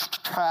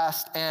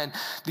contrast and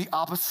the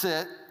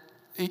opposite.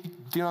 Do you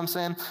know what I'm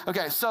saying?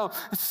 Okay, so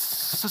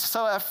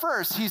at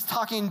first he's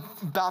talking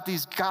about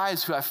these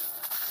guys who have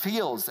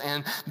fields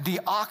and the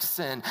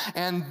oxen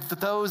and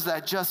those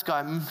that just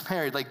got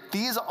married. Like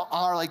these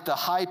are like the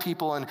high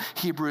people in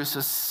Hebrew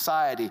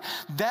society.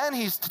 Then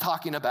he's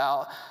talking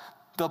about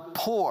the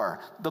poor,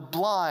 the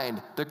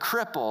blind, the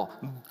cripple,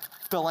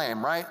 the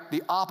lame, right?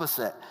 The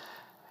opposite.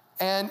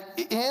 And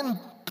in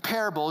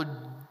parable,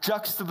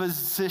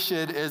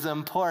 juxtaposition is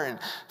important.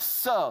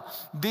 So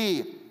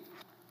the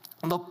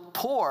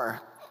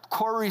poor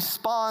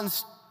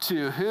corresponds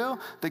to who?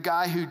 The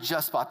guy who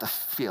just bought the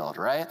field,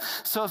 right?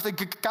 So if the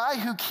guy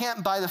who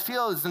can't buy the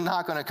field is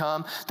not going to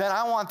come, then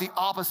I want the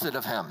opposite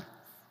of him,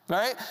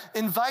 right?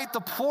 Invite the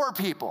poor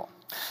people.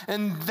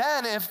 And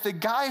then if the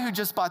guy who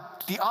just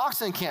bought the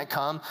oxen can't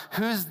come,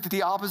 who's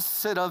the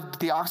opposite of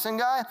the oxen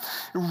guy?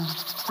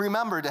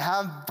 Remember, to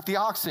have the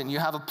oxen, you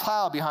have a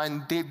plow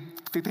behind the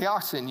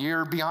oxen.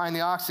 You're behind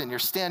the oxen. You're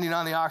standing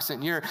on the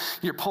oxen. You're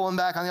pulling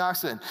back on the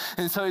oxen.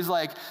 And so he's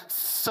like,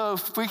 so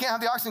if we can't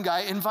have the oxen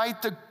guy,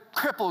 invite the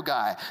cripple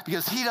guy,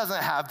 because he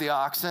doesn't have the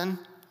oxen,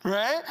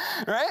 right?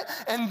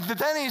 And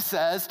then he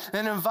says,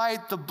 then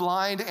invite the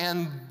blind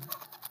and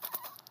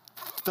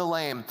the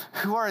lame.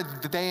 Who are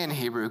they in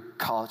Hebrew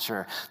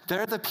culture?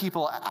 They're the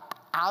people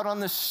out on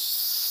the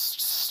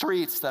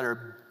streets that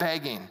are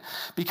begging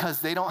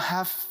because they don't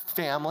have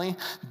family.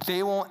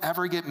 They won't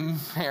ever get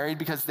married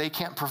because they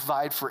can't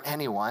provide for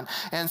anyone.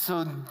 And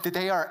so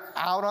they are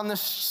out on the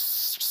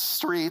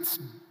streets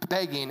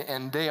begging,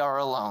 and they are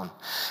alone.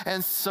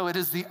 And so it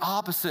is the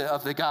opposite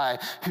of the guy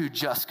who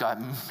just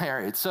got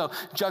married. So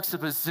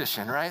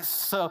juxtaposition, right?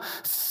 So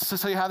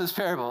you have this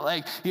parable.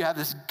 Like you have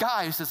this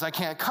guy who says, I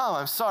can't come.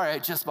 I'm sorry, I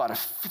just bought a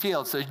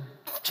field. So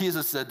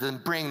Jesus said, then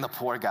bring the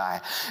poor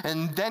guy.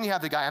 And then you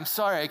have the guy, I'm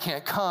sorry, I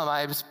can't come.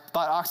 I just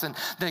bought oxen.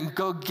 Then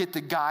go get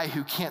the guy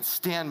who can't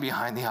stand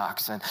behind the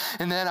oxen.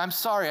 And then I'm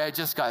sorry, I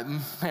just got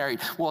married.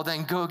 Well,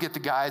 then go get the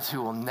guys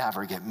who will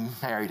never get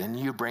married, and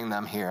you bring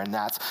them here. And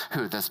that's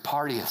who this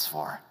party is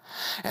for.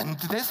 And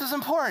this is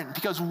important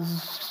because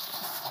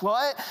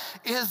what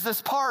is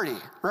this party,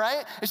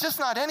 right? It's just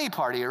not any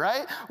party,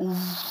 right?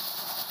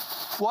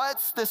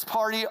 What's this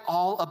party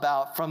all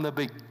about from the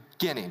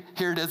beginning?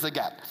 Here it is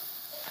again.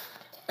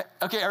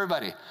 Okay,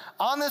 everybody.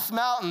 On this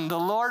mountain, the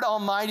Lord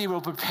Almighty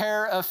will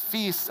prepare a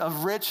feast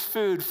of rich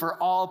food for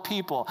all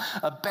people,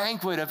 a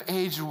banquet of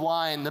aged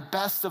wine, the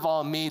best of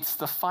all meats,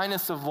 the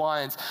finest of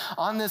wines.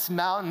 On this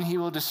mountain, he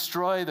will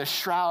destroy the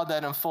shroud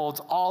that enfolds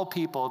all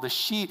people, the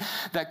sheet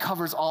that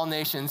covers all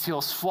nations.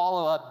 He'll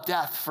swallow up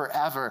death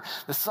forever.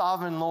 The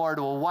sovereign Lord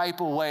will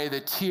wipe away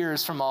the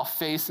tears from all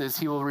faces.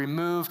 He will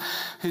remove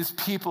his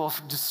people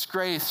from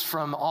disgrace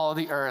from all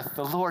the earth.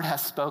 The Lord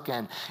has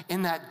spoken.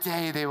 In that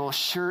day, they will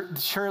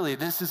surely,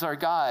 this is our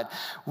God.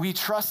 We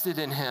trusted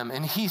in him,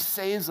 and he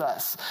saves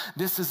us.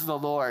 This is the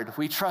Lord.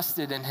 We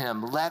trusted in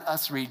him. Let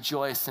us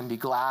rejoice and be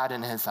glad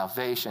in his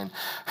salvation.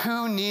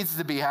 Who needs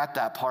to be at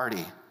that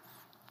party?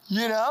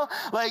 You know,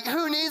 like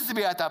who needs to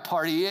be at that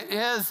party? It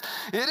is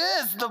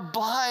the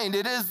blind.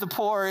 It is the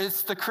poor.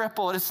 It's the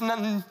crippled. It's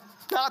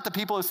not the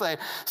people who say,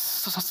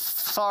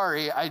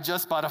 sorry, I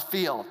just bought a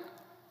field.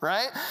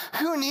 Right?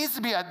 Who needs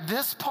to be at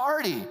this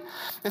party?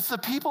 It's the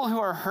people who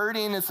are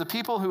hurting. It's the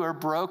people who are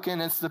broken.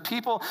 It's the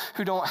people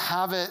who don't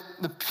have it.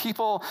 The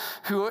people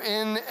who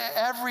in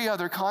every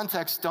other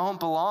context don't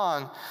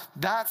belong.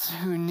 That's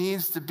who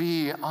needs to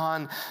be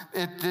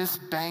at this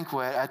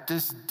banquet, at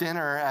this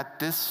dinner, at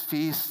this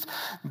feast.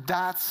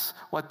 That's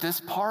what this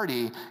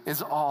party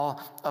is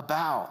all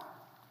about.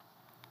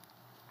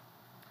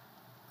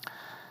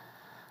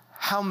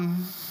 How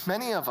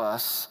many of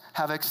us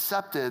have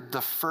accepted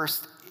the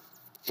first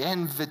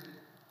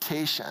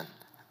invitation?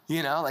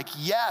 You know, like,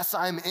 yes,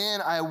 I'm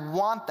in, I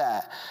want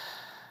that,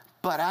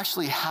 but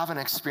actually haven't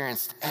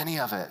experienced any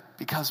of it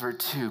because we're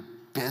too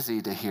busy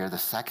to hear the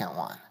second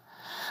one.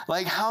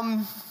 Like,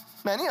 how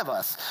many of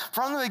us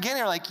from the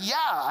beginning are like, yeah,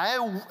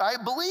 I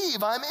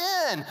believe, I'm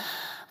in,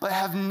 but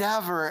have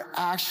never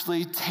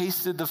actually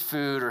tasted the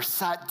food or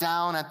sat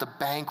down at the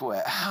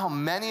banquet? How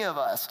many of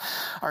us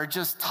are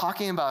just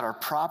talking about our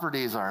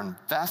properties, our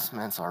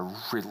investments, our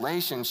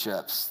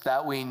relationships,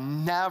 that we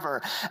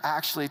never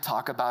actually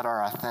talk about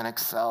our authentic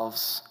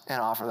selves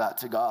and offer that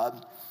to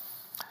God?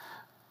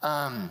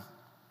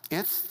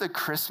 It's the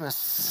Christmas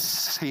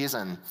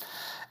season,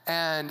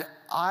 and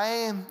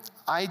I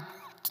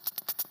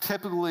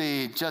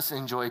typically just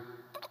enjoy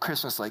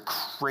Christmas like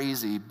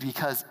crazy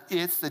because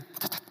it's the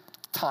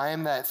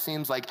time that it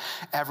seems like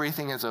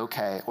everything is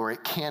okay, or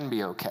it can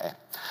be okay.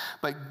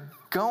 But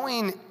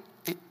going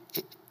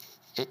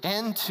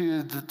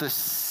into the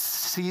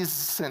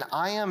season,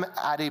 I am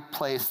at a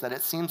place that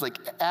it seems like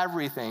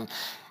everything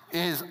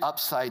is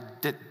upside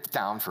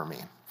down for me.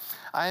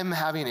 I am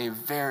having a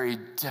very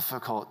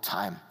difficult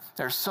time.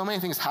 There's so many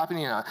things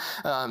happening,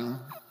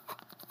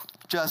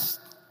 just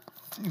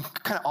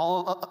kind of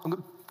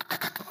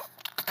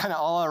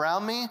all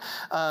around me,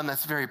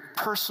 that's very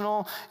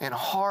personal and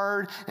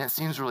hard, and it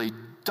seems really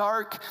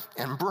dark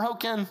and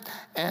broken,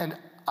 and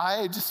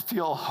I just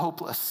feel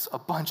hopeless a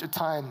bunch of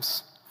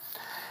times.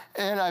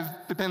 And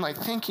I've been like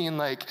thinking,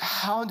 like,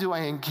 how do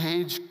I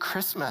engage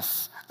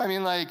Christmas? I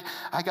mean, like,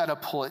 I got to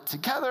pull it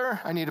together.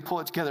 I need to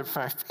pull it together for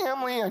my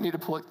family. I need to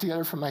pull it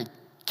together for my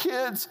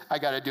kids. I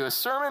got to do a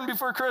sermon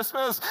before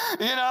Christmas.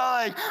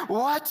 Like,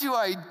 what do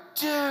I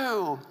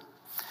do?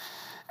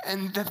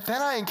 And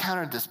then I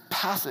encountered this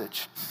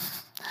passage.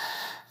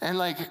 And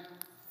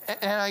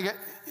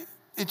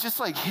it just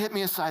like hit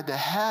me aside the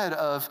head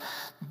of,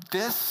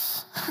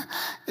 this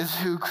is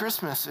who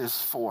Christmas is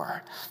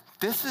for.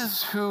 This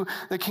is who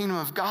the kingdom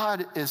of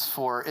God is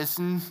for. It's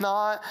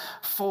not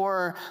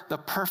for the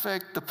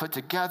perfect, the put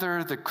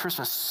together, the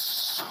Christmas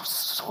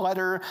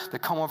sweater, the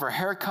comb-over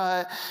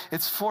haircut.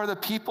 It's for the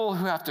people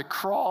who have to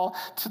crawl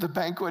to the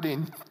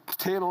banqueting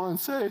table and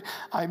say,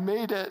 I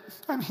made it,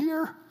 I'm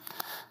here.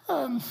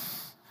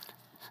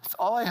 It's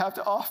all I have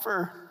to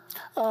offer.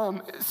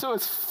 So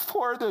it's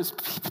for those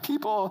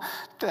people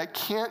that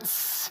can't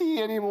see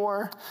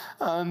anymore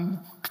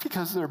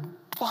because they're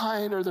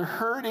blind or they're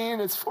hurting.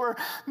 It's for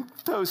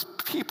those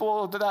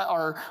people that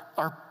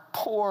are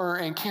poor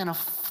and can't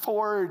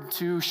afford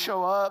to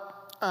show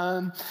up.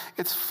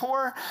 It's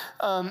for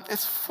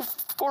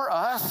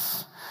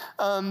us.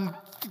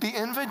 The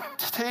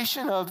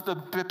invitation of the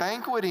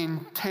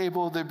banqueting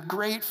table, the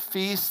great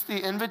feast, the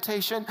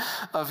invitation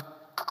of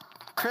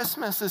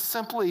Christmas is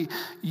simply,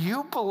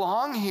 you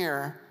belong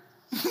here.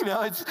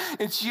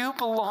 It's you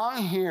belong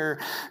here.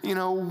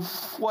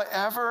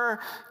 Whatever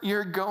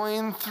you're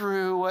going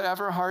through,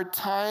 whatever hard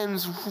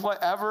times,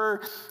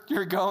 whatever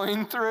you're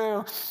going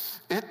through,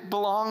 it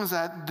belongs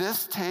at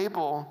this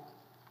table.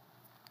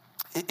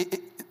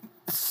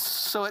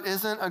 So it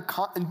isn't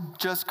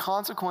just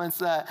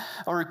consequence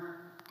or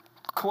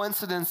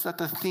coincidence that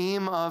the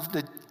theme of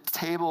the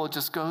table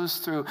just goes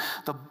through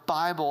the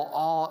Bible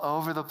all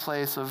over the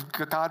place, of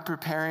God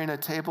preparing a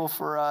table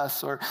for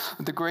us, or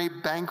the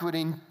great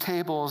banqueting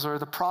tables, or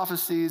the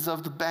prophecies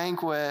of the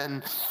banquet.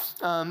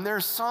 And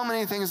there's so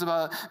many things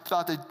about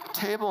the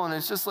table, and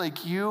it's just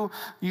like you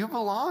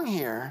belong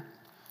here.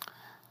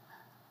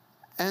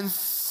 And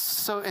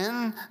so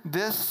in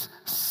this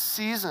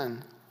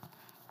season,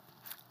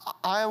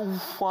 I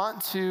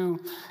want to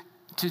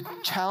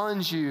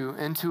challenge you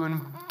and to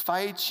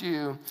invite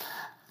you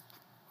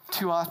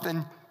to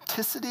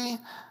authenticity,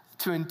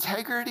 to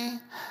integrity,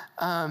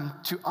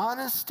 to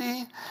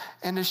honesty,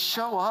 and to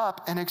show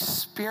up and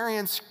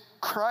experience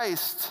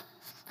Christ,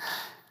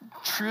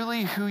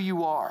 truly who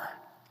you are.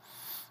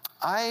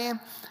 I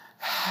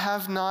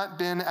have not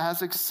been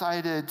as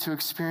excited to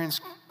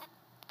experience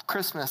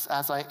Christmas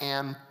as I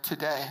am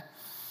today,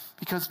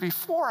 because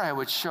before I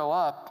would show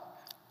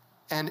up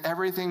and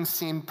everything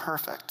seemed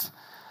perfect.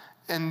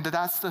 And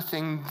that's the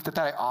thing that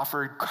I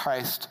offered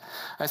Christ.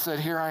 I said,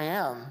 here I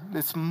am.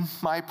 It's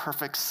my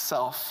perfect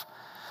self.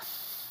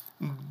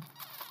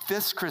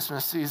 This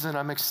Christmas season,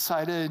 I'm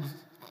excited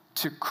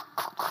to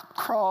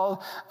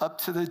crawl up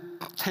to the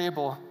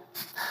table,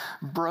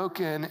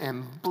 broken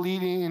and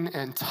bleeding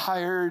and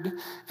tired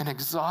and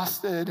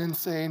exhausted, and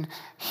saying,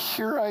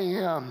 here I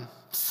am,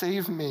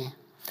 save me.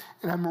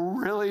 And I'm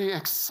really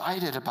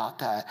excited about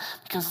that,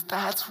 because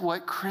that's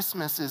what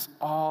Christmas is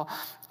all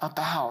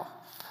about.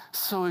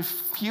 So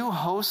if you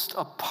host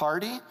a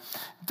party,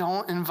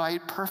 don't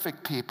invite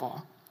perfect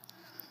people.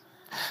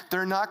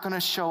 They're not going to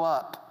show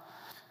up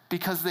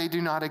because they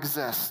do not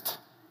exist.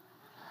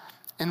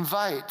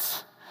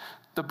 Invite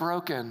the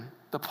broken,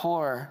 the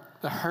poor,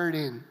 the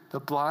hurting,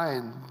 the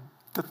blind,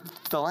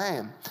 the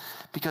lame,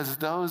 because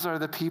those are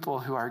the people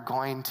who are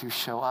going to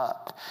show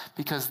up,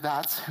 because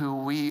that's who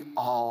we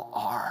all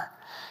are.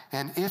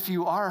 And if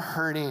you are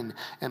hurting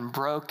and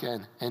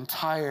broken and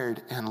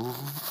tired and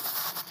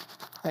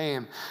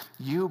lame,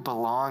 you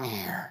belong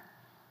here.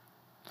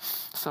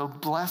 So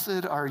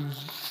blessed are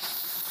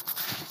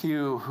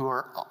you who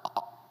are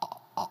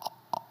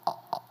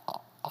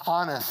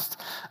honest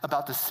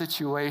about the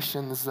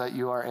situations that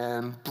you are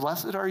in.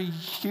 Blessed are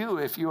you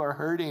if you are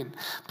hurting.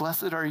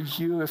 Blessed are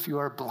you if you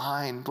are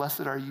blind.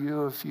 Blessed are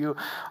you if you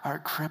are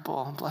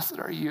crippled. Blessed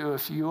are you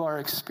if you are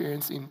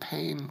experiencing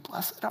pain.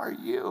 Blessed are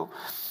you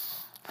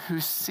who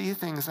see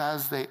things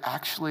as they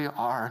actually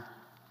are,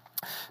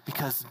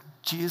 because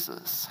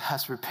Jesus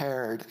has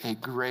prepared a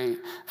great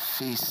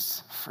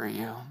feast for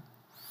you.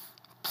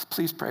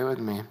 Please pray with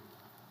me.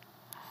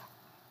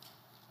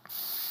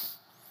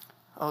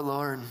 Oh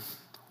Lord,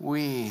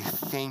 we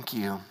thank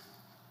you.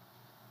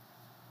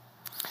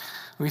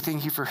 We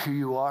thank you for who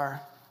you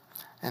are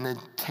and the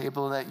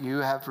table that you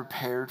have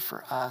prepared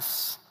for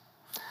us,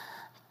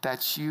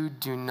 that you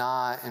do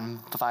not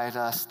invite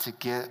us to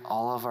get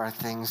all of our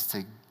things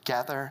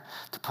together,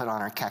 to put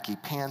on our khaki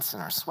pants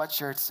and our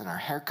sweatshirts and our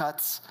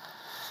haircuts.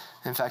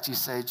 In fact, you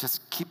say,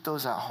 just keep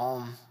those at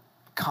home.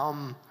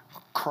 Come,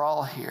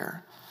 crawl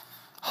here,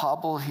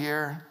 hobble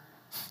here.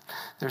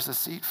 There's a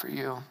seat for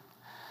you.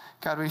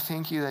 God, we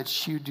thank you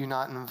that you do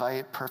not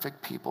invite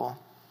perfect people.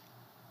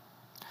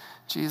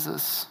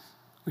 Jesus,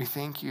 we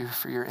thank you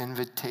for your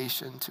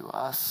invitation to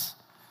us.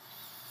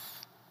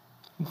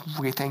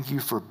 We thank you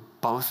for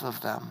both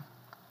of them.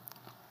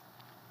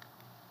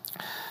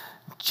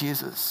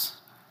 Jesus,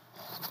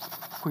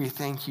 we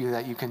thank you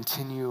that you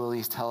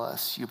continually tell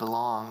us, you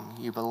belong,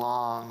 you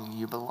belong,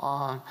 you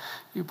belong,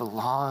 you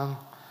belong,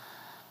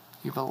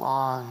 you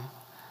belong.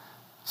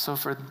 So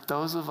for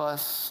those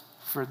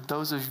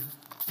of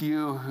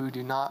you who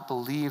do not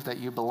believe that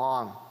you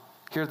belong,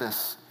 hear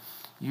this.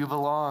 You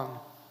belong,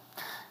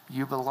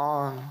 you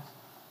belong,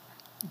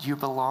 you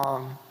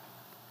belong,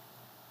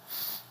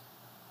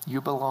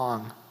 you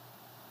belong,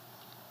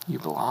 you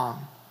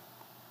belong,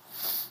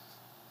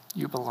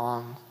 you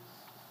belong.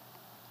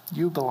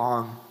 You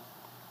belong.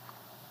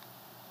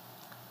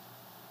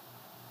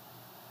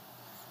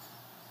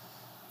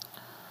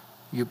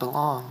 You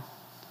belong.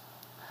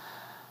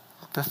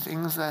 The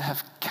things that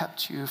have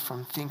kept you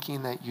from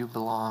thinking that you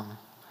belong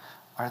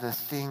are the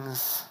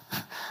things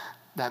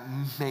that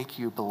make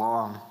you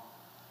belong.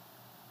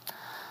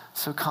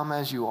 So come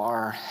as you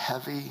are,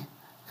 heavy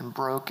and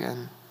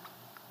broken.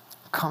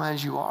 Come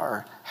as you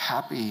are,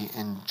 happy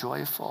and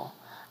joyful.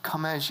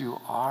 Come as you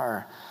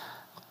are,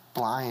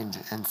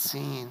 blind and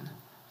seeing.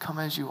 Come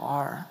as you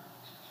are,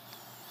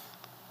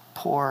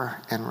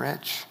 poor and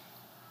rich.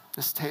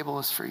 This table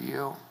is for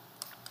you.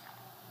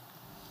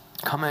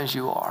 Come as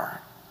you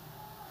are.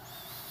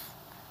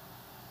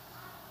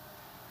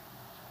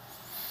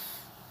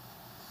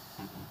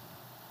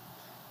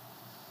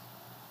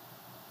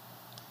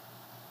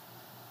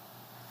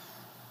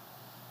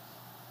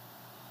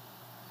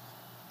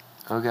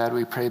 Oh God,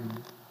 we pray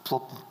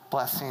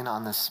blessing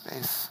on this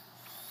space.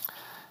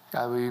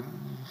 God,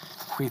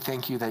 we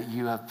thank you that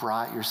you have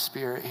brought your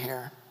Spirit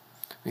here.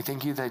 We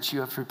thank you that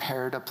you have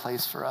prepared a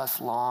place for us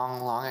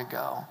long, long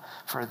ago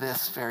for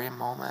this very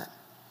moment.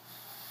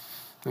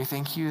 We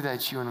thank you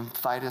that you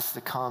invite us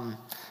to come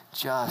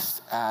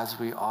just as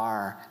we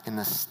are, in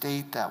the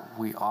state that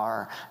we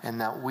are,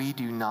 and that we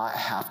do not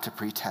have to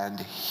pretend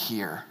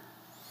here.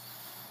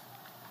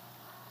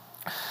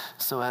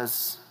 So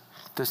as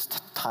this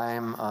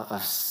time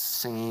of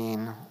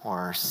singing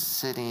or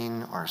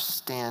sitting or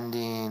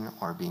standing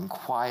or being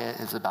quiet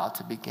is about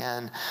to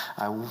begin,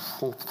 I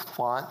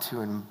want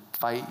to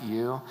invite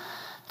you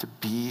to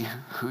be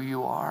who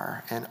you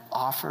are and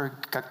offer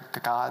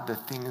God the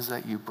things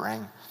that you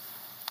bring.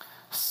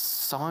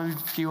 Some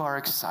of you are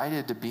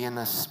excited to be in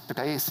this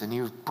space and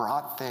you've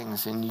brought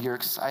things and you're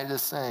excited to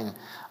sing.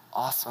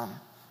 Awesome.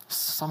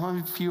 Some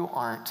of you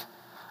aren't.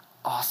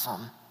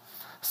 Awesome.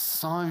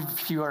 Some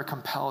of you are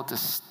compelled to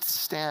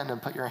stand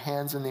and put your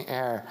hands in the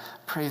air.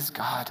 Praise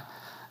God.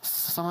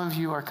 Some of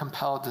you are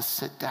compelled to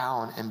sit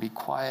down and be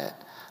quiet.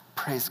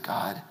 Praise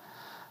God.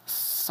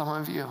 Some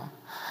of you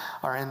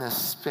are in this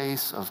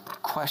space of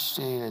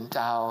questioning and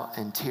doubt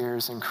and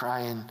tears and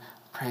crying.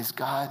 Praise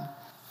God.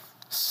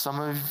 Some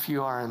of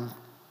you are in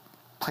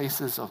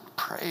places of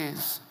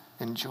praise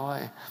and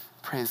joy.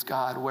 Praise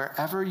God.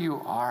 Wherever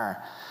you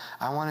are,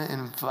 I want to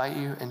invite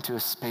you into a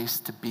space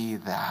to be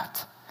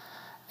that.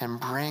 And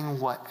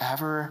bring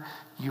whatever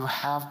you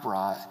have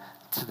brought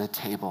to the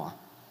table.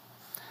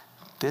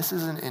 This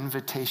is an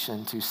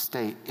invitation to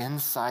stay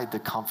inside the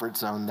comfort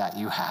zone that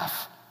you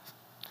have.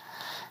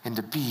 And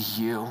to be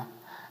you.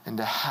 And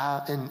to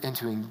have and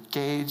to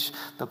engage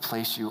the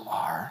place you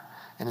are.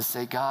 And to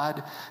say,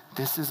 God,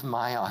 this is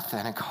my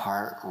authentic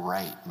heart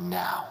right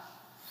now.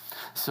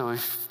 So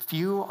if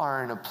you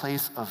are in a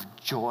place of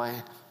joy,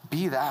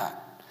 be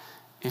that.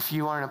 If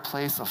you are in a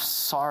place of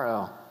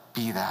sorrow,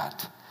 be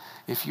that.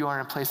 If you are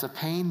in a place of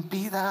pain,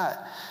 be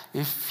that.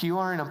 If you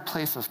are in a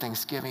place of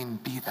thanksgiving,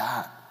 be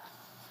that.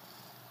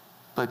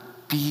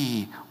 But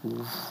be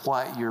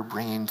what you're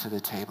bringing to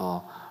the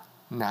table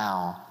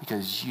now,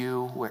 because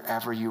you,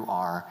 wherever you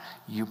are,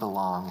 you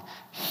belong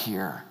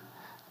here.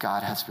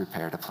 God has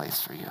prepared a place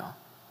for you.